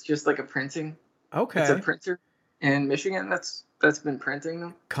 It's just like a printing. Okay. It's a printer in Michigan that's been printing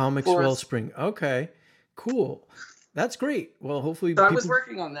them. Comics for us. Wellspring. Okay. Cool. That's great. Well, hopefully So I was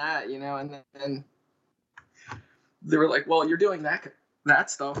working on that, and then they were like, "Well, you're doing that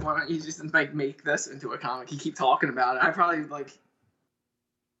stuff. Why don't you just make this into a comic? You keep talking about it." I probably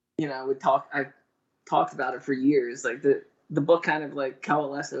I talked about it for years. Like the book kind of like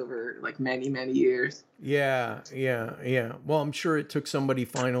coalesced over like many years. Yeah. Well, I'm sure it took somebody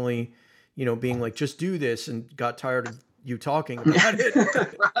finally, being like, just do this, and got tired of you talking about it.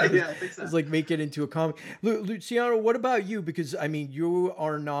 Right, yeah, I think so. It's like, make it into a comic. Luciano, what about you? Because I mean, you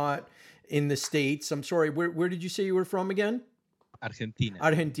are not in the States. I'm sorry. Where did you say you were from again?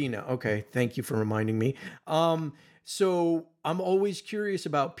 Argentina. Okay. Thank you for reminding me. So I'm always curious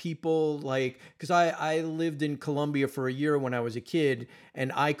about people because I lived in Colombia for a year when I was a kid,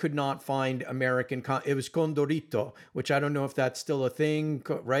 and I could not find American. It was Condorito, which I don't know if that's still a thing,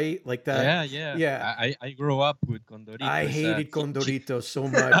 right? Like that. Yeah. I grew up with Condorito. I hated Condorito so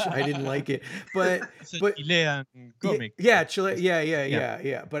much. I didn't like it, but it's a Chilean comic. Yeah, Chile.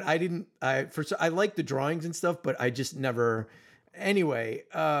 Yeah. But I didn't. I like the drawings and stuff, but I just never. Anyway,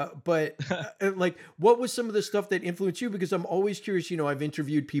 but what was some of the stuff that influenced you? Because I'm always curious, I've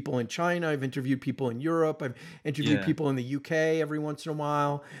interviewed people in China, I've interviewed people in Europe, I've interviewed people in the UK every once in a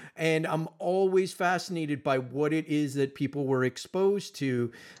while. And I'm always fascinated by what it is that people were exposed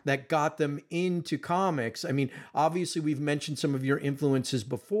to that got them into comics. I mean, obviously we've mentioned some of your influences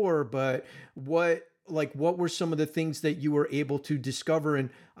before, but what were some of the things that you were able to discover in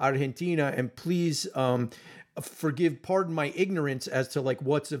Argentina? And please, pardon my ignorance as to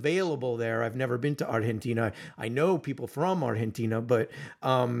what's available there. I've never been to Argentina. I know people from Argentina, but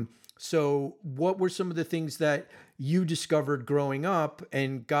so what were some of the things that you discovered growing up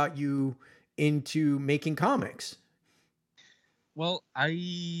and got you into making comics? Well,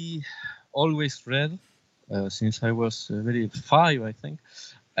 I always read since I was very 5, I think,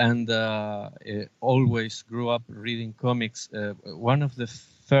 and always grew up reading comics. One of the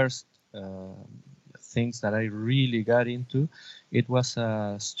first things that I really got into, it was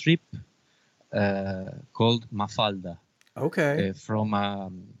a strip called Mafalda. Okay. From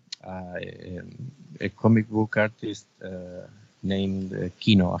a comic book artist named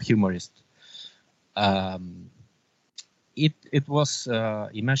Kino, a humorist. It was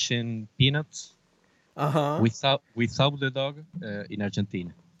imagine Peanuts without the dog in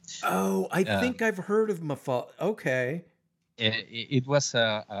Argentina. Oh, I think I've heard of Mafalda. Okay. It was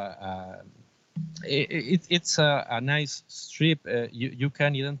it's a nice strip. You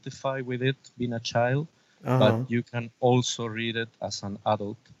can identify with it being a child, but you can also read it as an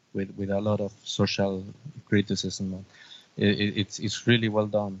adult with a lot of social criticism. It's really well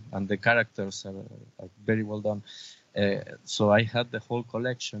done, and the characters are very well done. So I had the whole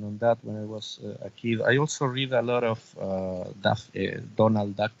collection on that when I was a kid. I also read a lot of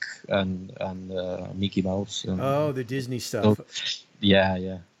Donald Duck and Mickey Mouse. And, the Disney stuff. So,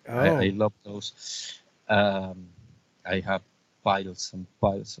 yeah. Oh. I love those. I have piles and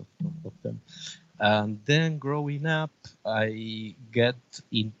piles of them. And then growing up, I get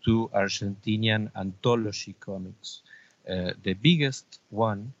into Argentinian anthology comics. The biggest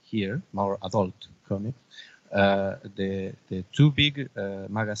one here, more adult comic. The two big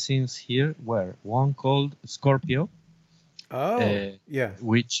magazines here were one called Scorpio. Yeah.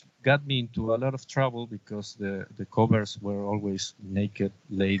 Which got me into a lot of trouble because the covers were always naked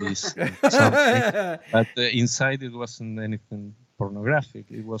ladies. But inside it wasn't anything pornographic.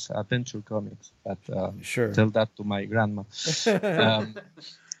 It was adventure comics. But sure. Tell that to my grandma.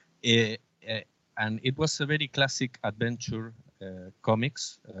 And it was a very classic adventure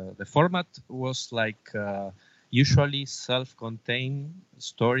comics. The format was like usually self-contained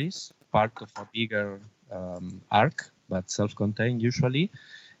stories, part of a bigger arc. but self-contained usually,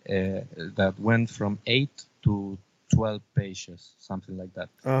 that went from 8 to 12 pages, something like that.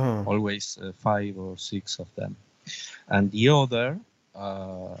 Always 5 or 6 of them. And the other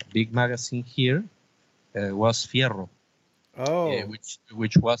big magazine here was Fierro,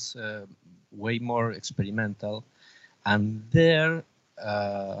 which was way more experimental. And there,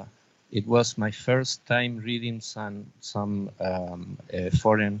 it was my first time reading some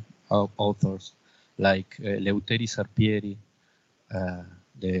foreign authors like Leuteri Sarpieri,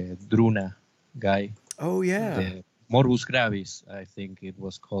 the Druna guy. Oh yeah. The Morbus Gravis, I think it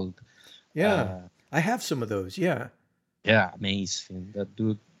was called. Yeah. I have some of those. Yeah. Yeah, amazing. That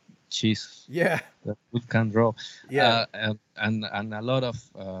dude, jeez. Yeah. That dude can draw. Yeah. And a lot of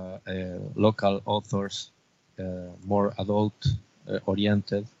local authors, more adult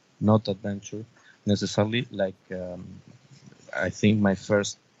oriented, not adventure necessarily. Like I think my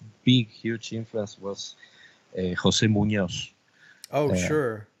first big, huge influence was Jose Munoz. Oh,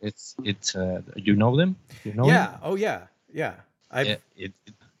 sure. It's you know them? You know Yeah. him? Oh, yeah. Yeah.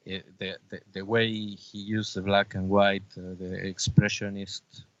 The way he used the black and white, the expressionist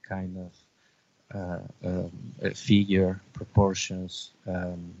kind of figure proportions.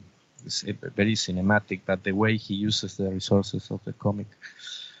 It's very cinematic, but the way he uses the resources of the comic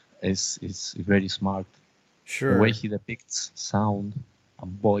is very smart. Sure. The way he depicts sound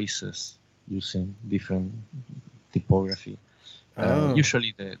and voices using different typography.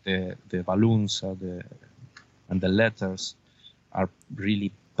 Usually the balloons and the letters are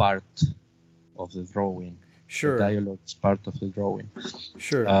really part of the drawing. Sure. The dialogue is part of the drawing.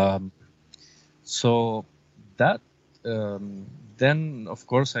 Sure. So that then of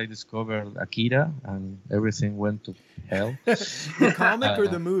course I discovered Akira and everything went to hell. The comic or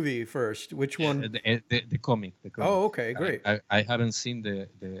the movie first? Which one? The comic. Oh, okay, great. I haven't seen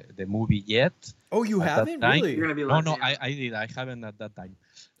the movie yet. Oh, you haven't? Really? You're gonna be No, like, no, I did. I haven't at that time.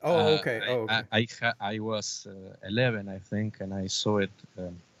 Oh, okay. I was 11, I think, and I saw it.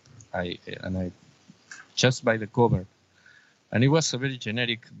 I just by the cover, and it was a very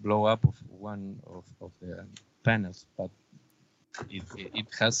generic blow up of one of the panels, but it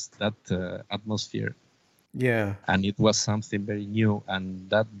has that atmosphere. Yeah. And it was something very new, and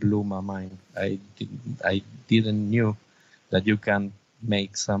that blew my mind. I didn't knew that you can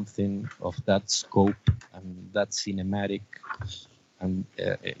make something of that scope and that cinematic and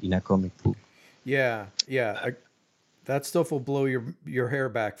in a comic book. Yeah. That stuff will blow your hair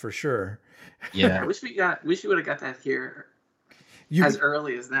back for sure. I wish we would have got that here as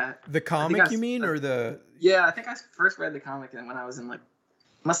early as that. The comic, you mean, or the? Yeah, I think I first read the comic when I was in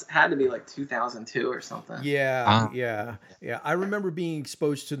had to be like 2002 or something. Yeah. I remember being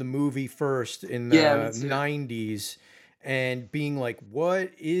exposed to the movie first in the 90s and being like,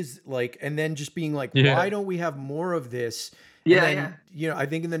 what is like, and then just being like, why don't we have more of this? And then, I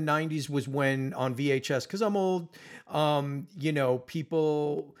think in the 90s was when on VHS, because I'm old,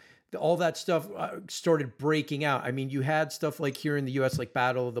 people, all that stuff started breaking out. I mean, you had stuff like here in the US, like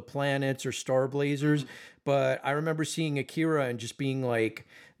Battle of the Planets or Star Blazers, but I remember seeing Akira and just being like,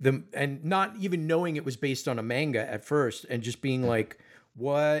 and not even knowing it was based on a manga at first, and just being like,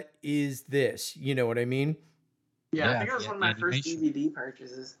 what is this? You know what I mean? Yeah, I think it was one of my first DVD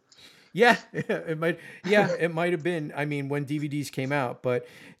purchases. Yeah, it might have been. I mean, when DVDs came out, but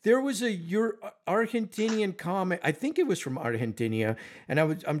there was your Argentinian comic. I think it was from Argentina, and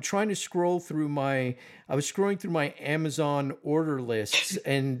I'm trying to scroll through my Amazon order lists,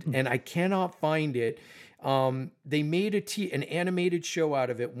 and I cannot find it. They made an animated show out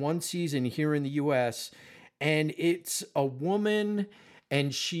of it, one season here in the US, and it's a woman.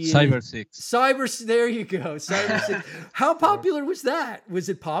 And she Cyber Six. There you go. Cyber 6. How popular was that? Was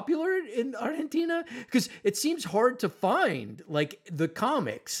it popular in Argentina? Because it seems hard to find, like, the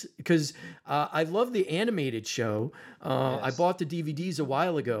comics. Because I love the animated show. I bought the DVDs a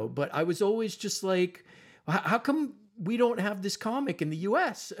while ago, but I was always just like, how come we don't have this comic in the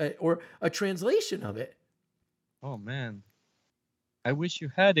U.S. Or a translation of it? Oh man, I wish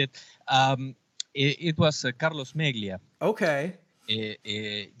you had it. It was Carlos Meglia. Okay.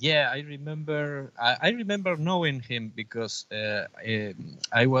 I remember. I remember knowing him because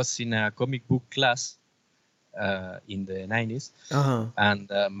I was in a comic book class in the 90s, and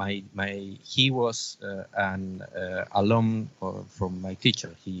he was an alum from my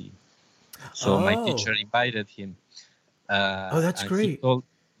teacher. My teacher invited him. That's great.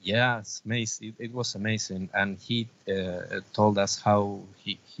 It's amazing. It was amazing, and he told us how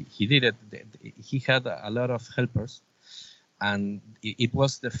he did it. He had a lot of helpers. And it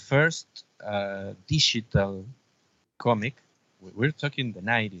was the first digital comic we're talking the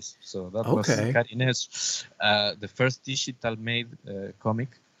 90s, so that Okay. was cutting edge. The first digital made comic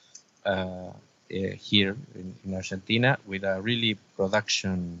here in Argentina with a really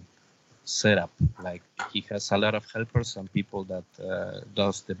production setup. Like he has a lot of helpers and people that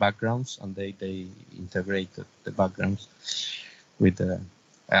does the backgrounds, and they integrated the backgrounds with the.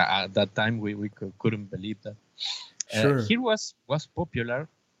 At that time, we couldn't believe that. Sure. Here was popular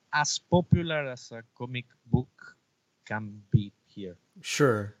as a comic book can be here.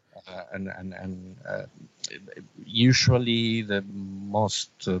 Sure. And usually the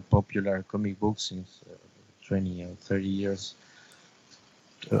most popular comic books since 20 or 30 years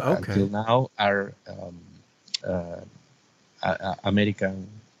Okay. until now are American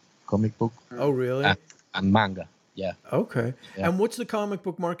comic book Oh, really? and manga. Yeah. Okay. Yeah. And what's the comic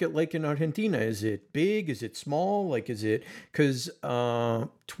book market like in Argentina? Is it big? Is it small? Like, is it because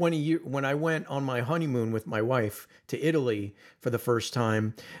 20 years when I went on my honeymoon with my wife to Italy for the first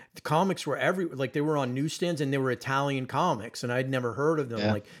time, the comics were like they were on newsstands and they were Italian comics, and I'd never heard of them,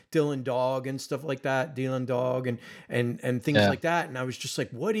 Yeah. like Dylan Dog and stuff like that, Dylan Dog and things Yeah. like that. And I was just like,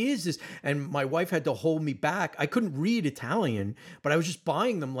 what is this? And my wife had to hold me back. I couldn't read Italian, but I was just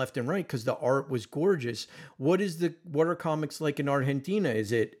buying them left and right because the art was gorgeous. What are comics like in Argentina?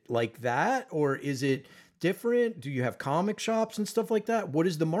 Is it like that, or is it different? Do you have comic shops and stuff like that? What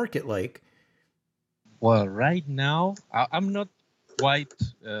is the market like? Well, right now, I'm not quite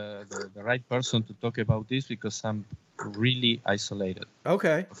the right person to talk about this because I'm really isolated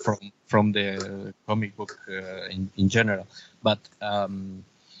Okay. from the comic book in general. But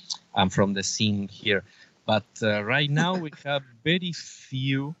I'm from the scene here. But right now we have very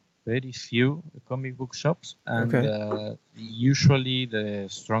few comic book shops, and Okay. usually the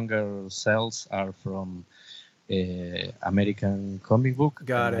stronger sales are from American comic book.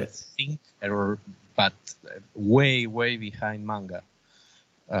 Got and it. I think, but way behind manga.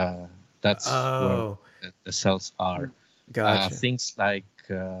 That's Oh, where the sales are. gotcha. Things like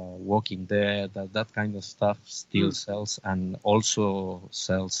Walking Dead, that kind of stuff still sells, and also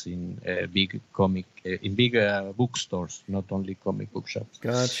sells in big bookstores, not only comic book shops.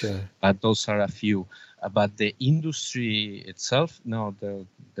 Gotcha. But those are a few. But the industry itself, no,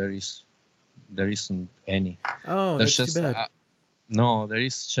 there isn't any. Oh, There's that's too just bad. no, there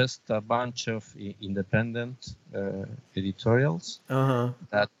is just a bunch of independent editorials Uh-huh.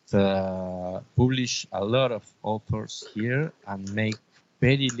 that publish a lot of authors here and make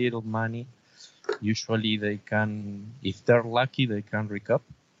very little money. Usually they can, if they're lucky, they can recoup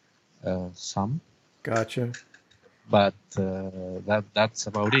some, Gotcha. but that's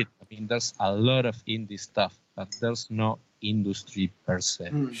about it. I mean, there's a lot of indie stuff, but there's no industry per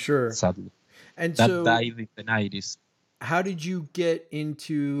se, Sure. sadly. And That so died in the 90s. how did you get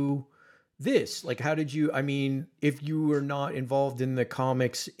into this? Like, how did you, I mean, if you were not involved in the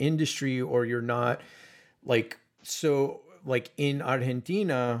comics industry, or you're not like, so like in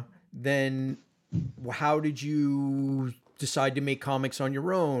Argentina, then how did you decide to make comics on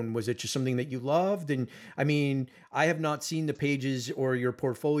your own? Was it just something that you loved? And I mean, I have not seen the pages or your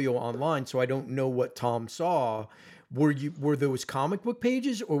portfolio online, so I don't know what Tom saw. Were those comic book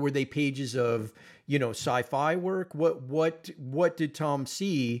pages, or were they pages of, sci-fi work? What did Tom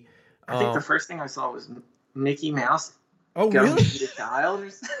see? I think the first thing I saw was Mickey Mouse Oh, going really? to eat a child. Or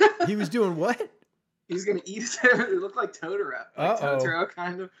something. He was doing what? He was going to eat it. It looked like Totoro. Like Uh-oh. Totoro,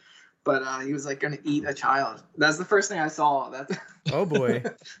 kind of. But he was like going to eat a child. That's the first thing I saw. Oh boy.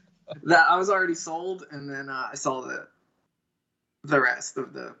 That I was already sold, and then I saw the rest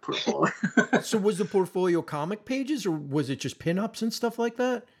of the portfolio. So was the portfolio comic pages, or was it just pinups and stuff like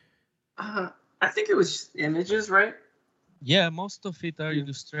that? I think it was just images, right? Yeah, most of it are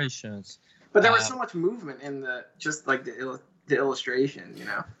illustrations. But there was so much movement in the illustration,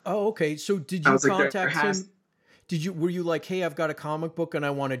 Oh, okay. So did I you was like, there contact has- him? Were you like, hey, I've got a comic book and I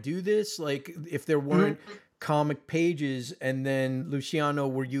want to do this? Like, if there weren't comic pages, and then Luciano,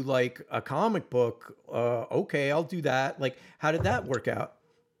 were you like, a comic book? Okay, I'll do that. Like, how did that work out?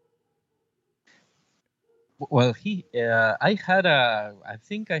 Well, I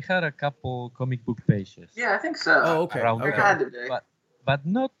think I had a couple comic book pages. Yeah, I think so. Oh, okay. around There Okay. had to be. but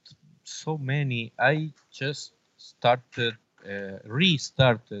not so many. I just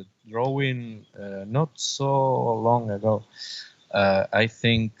restarted drawing not so long ago. I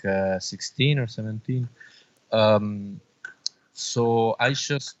think 16 or 17. So I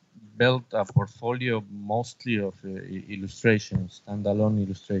just built a portfolio mostly of illustrations, standalone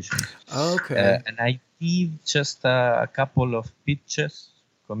illustrations. Okay. And I did just a couple of pitches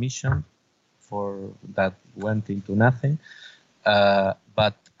commission for that went into nothing.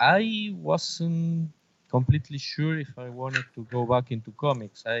 But I wasn't completely sure if I wanted to go back into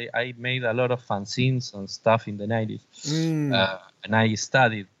comics. I made a lot of fanzines and stuff in the 90s. And I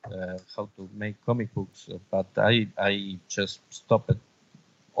studied how to make comic books, but I just stopped it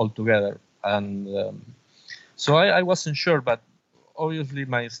altogether. And so I wasn't sure, but obviously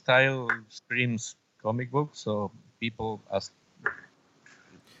my style screams comic book, so people ask.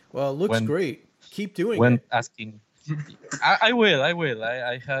 Well, it looks great. Keep doing when it. asking. I will.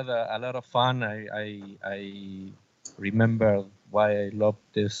 I had a lot of fun. I remember why I loved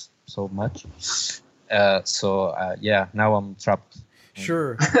this so much. Yeah, now I'm trapped.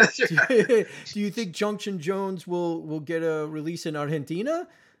 Sure. Do you think Junction Jones will get a release in Argentina?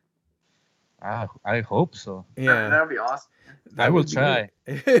 I hope so. Yeah, That would be awesome. I will try.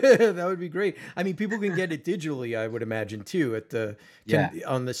 That would be great. I mean, people can get it digitally, I would imagine, too, at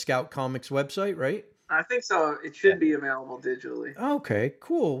on the Scout Comics website, right? I think so. It should be available digitally. Okay,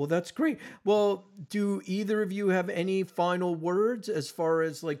 cool. Well, that's great. Well, do either of you have any final words as far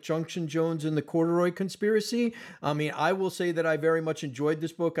as like Junction Jones and the Corduroy Conspiracy? I mean, I will say that I very much enjoyed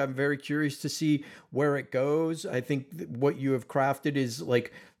this book. I'm very curious to see where it goes. I think what you have crafted is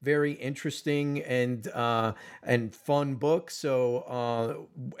like very interesting and fun book. So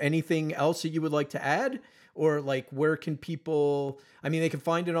anything else that you would like to add? Or like, where can people, I mean, they can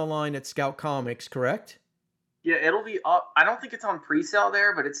find it online at Scout Comics, correct? Yeah, it'll be up. I don't think it's on pre-sale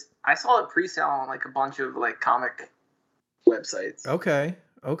there, but I saw it pre-sale on like a bunch of like comic websites. Okay.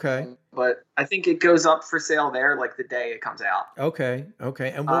 But I think it goes up for sale there like the day it comes out. Okay.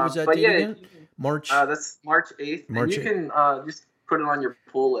 And what was that date again? March? That's March 8th. And you can just put it on your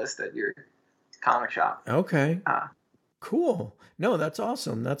pull list at your comic shop. Okay. Cool. No, that's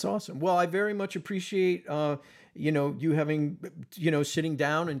awesome. Well, I very much appreciate, you having, sitting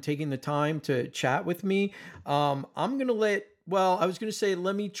down and taking the time to chat with me. I'm going to I was going to say,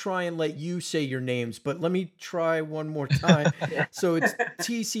 let me try and let you say your names, but let me try one more time. So it's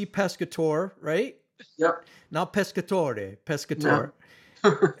TC Pescatore, right? Yep. Not Pescatore, Pescatore. No.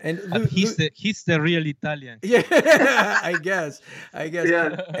 And he's the real Italian. Yeah, I guess.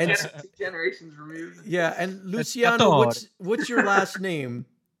 Yeah, and 2 generations removed. Yeah, and Luciano, what's your last name?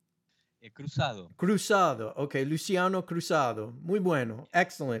 Cruzado. Okay, Luciano Cruzado. Muy bueno.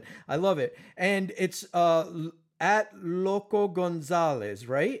 Excellent. I love it. And it's at Loco Gonzalez,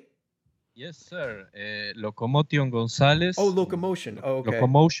 right? Yes, sir. Locomotion Gonzalez. Oh, Locomotion. Oh, okay.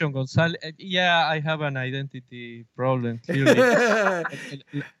 Locomotion Gonzalez. Yeah, I have an identity problem. Clearly,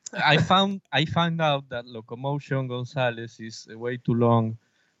 I found out that Locomotion Gonzalez is way too long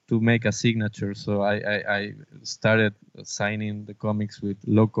to make a signature, so I started signing the comics with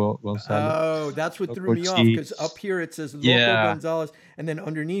Loco Gonzalez. Oh, that's what threw me off, because up here it says Loco Gonzalez, and then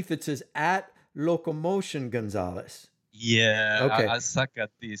underneath it says at Locomotion Gonzalez. Yeah, okay. I suck at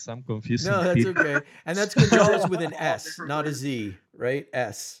this. I'm confused. No, that's okay. And that's Gonzalez with an S, not a Z, right?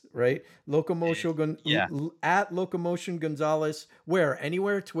 S, right? Locomotion at Locomotion Gonzalez. Where?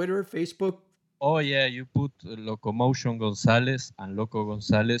 Anywhere? Twitter, Facebook? Oh yeah, you put Locomotion Gonzalez and Loco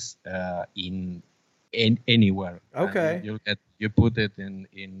Gonzalez in anywhere. Okay. You put it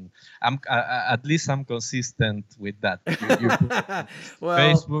in. At least I'm consistent with that. You put it in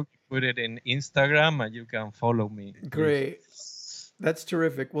Facebook. Put it in Instagram, and you can follow me. Great. That's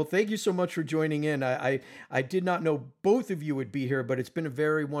terrific. Well, thank you so much for joining in. I did not know both of you would be here, but it's been a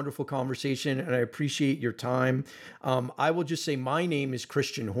very wonderful conversation, and I appreciate your time. I will just say my name is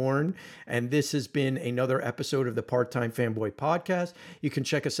Christian Horn, and this has been another episode of the Part-Time Fanboy Podcast. You can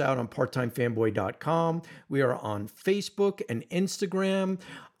check us out on parttimefanboy.com. We are on Facebook and Instagram.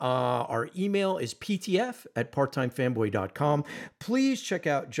 Our email is ptf@parttimefanboy.com. Please check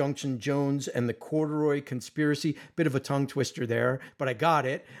out Junction Jones and the Corduroy Conspiracy. Bit of a tongue twister there, but I got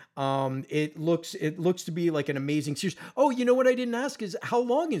it. It looks to be like an amazing series. Oh, you know what I didn't ask is how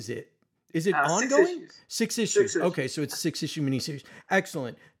long is it? Is it ongoing? 6 issues. Okay, so it's a 6-issue miniseries.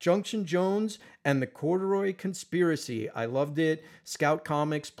 Excellent. Junction Jones and the Corduroy Conspiracy. I loved it. Scout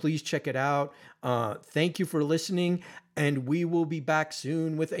Comics, please check it out. Thank you for listening, and we will be back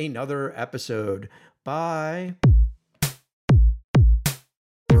soon with another episode. Bye.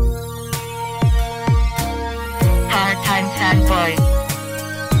 Part-Time Fanboy.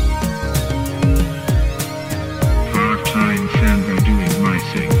 Part-time fanboy doing my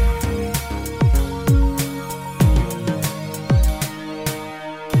thing.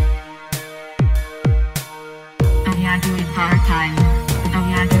 Oh yeah, do it part-time. Oh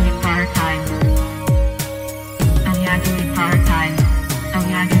yeah, do it part-time. Oh yeah, do it part-time. Oh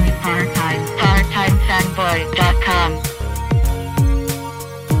yeah, do it part-time. Part-Time Fanboy.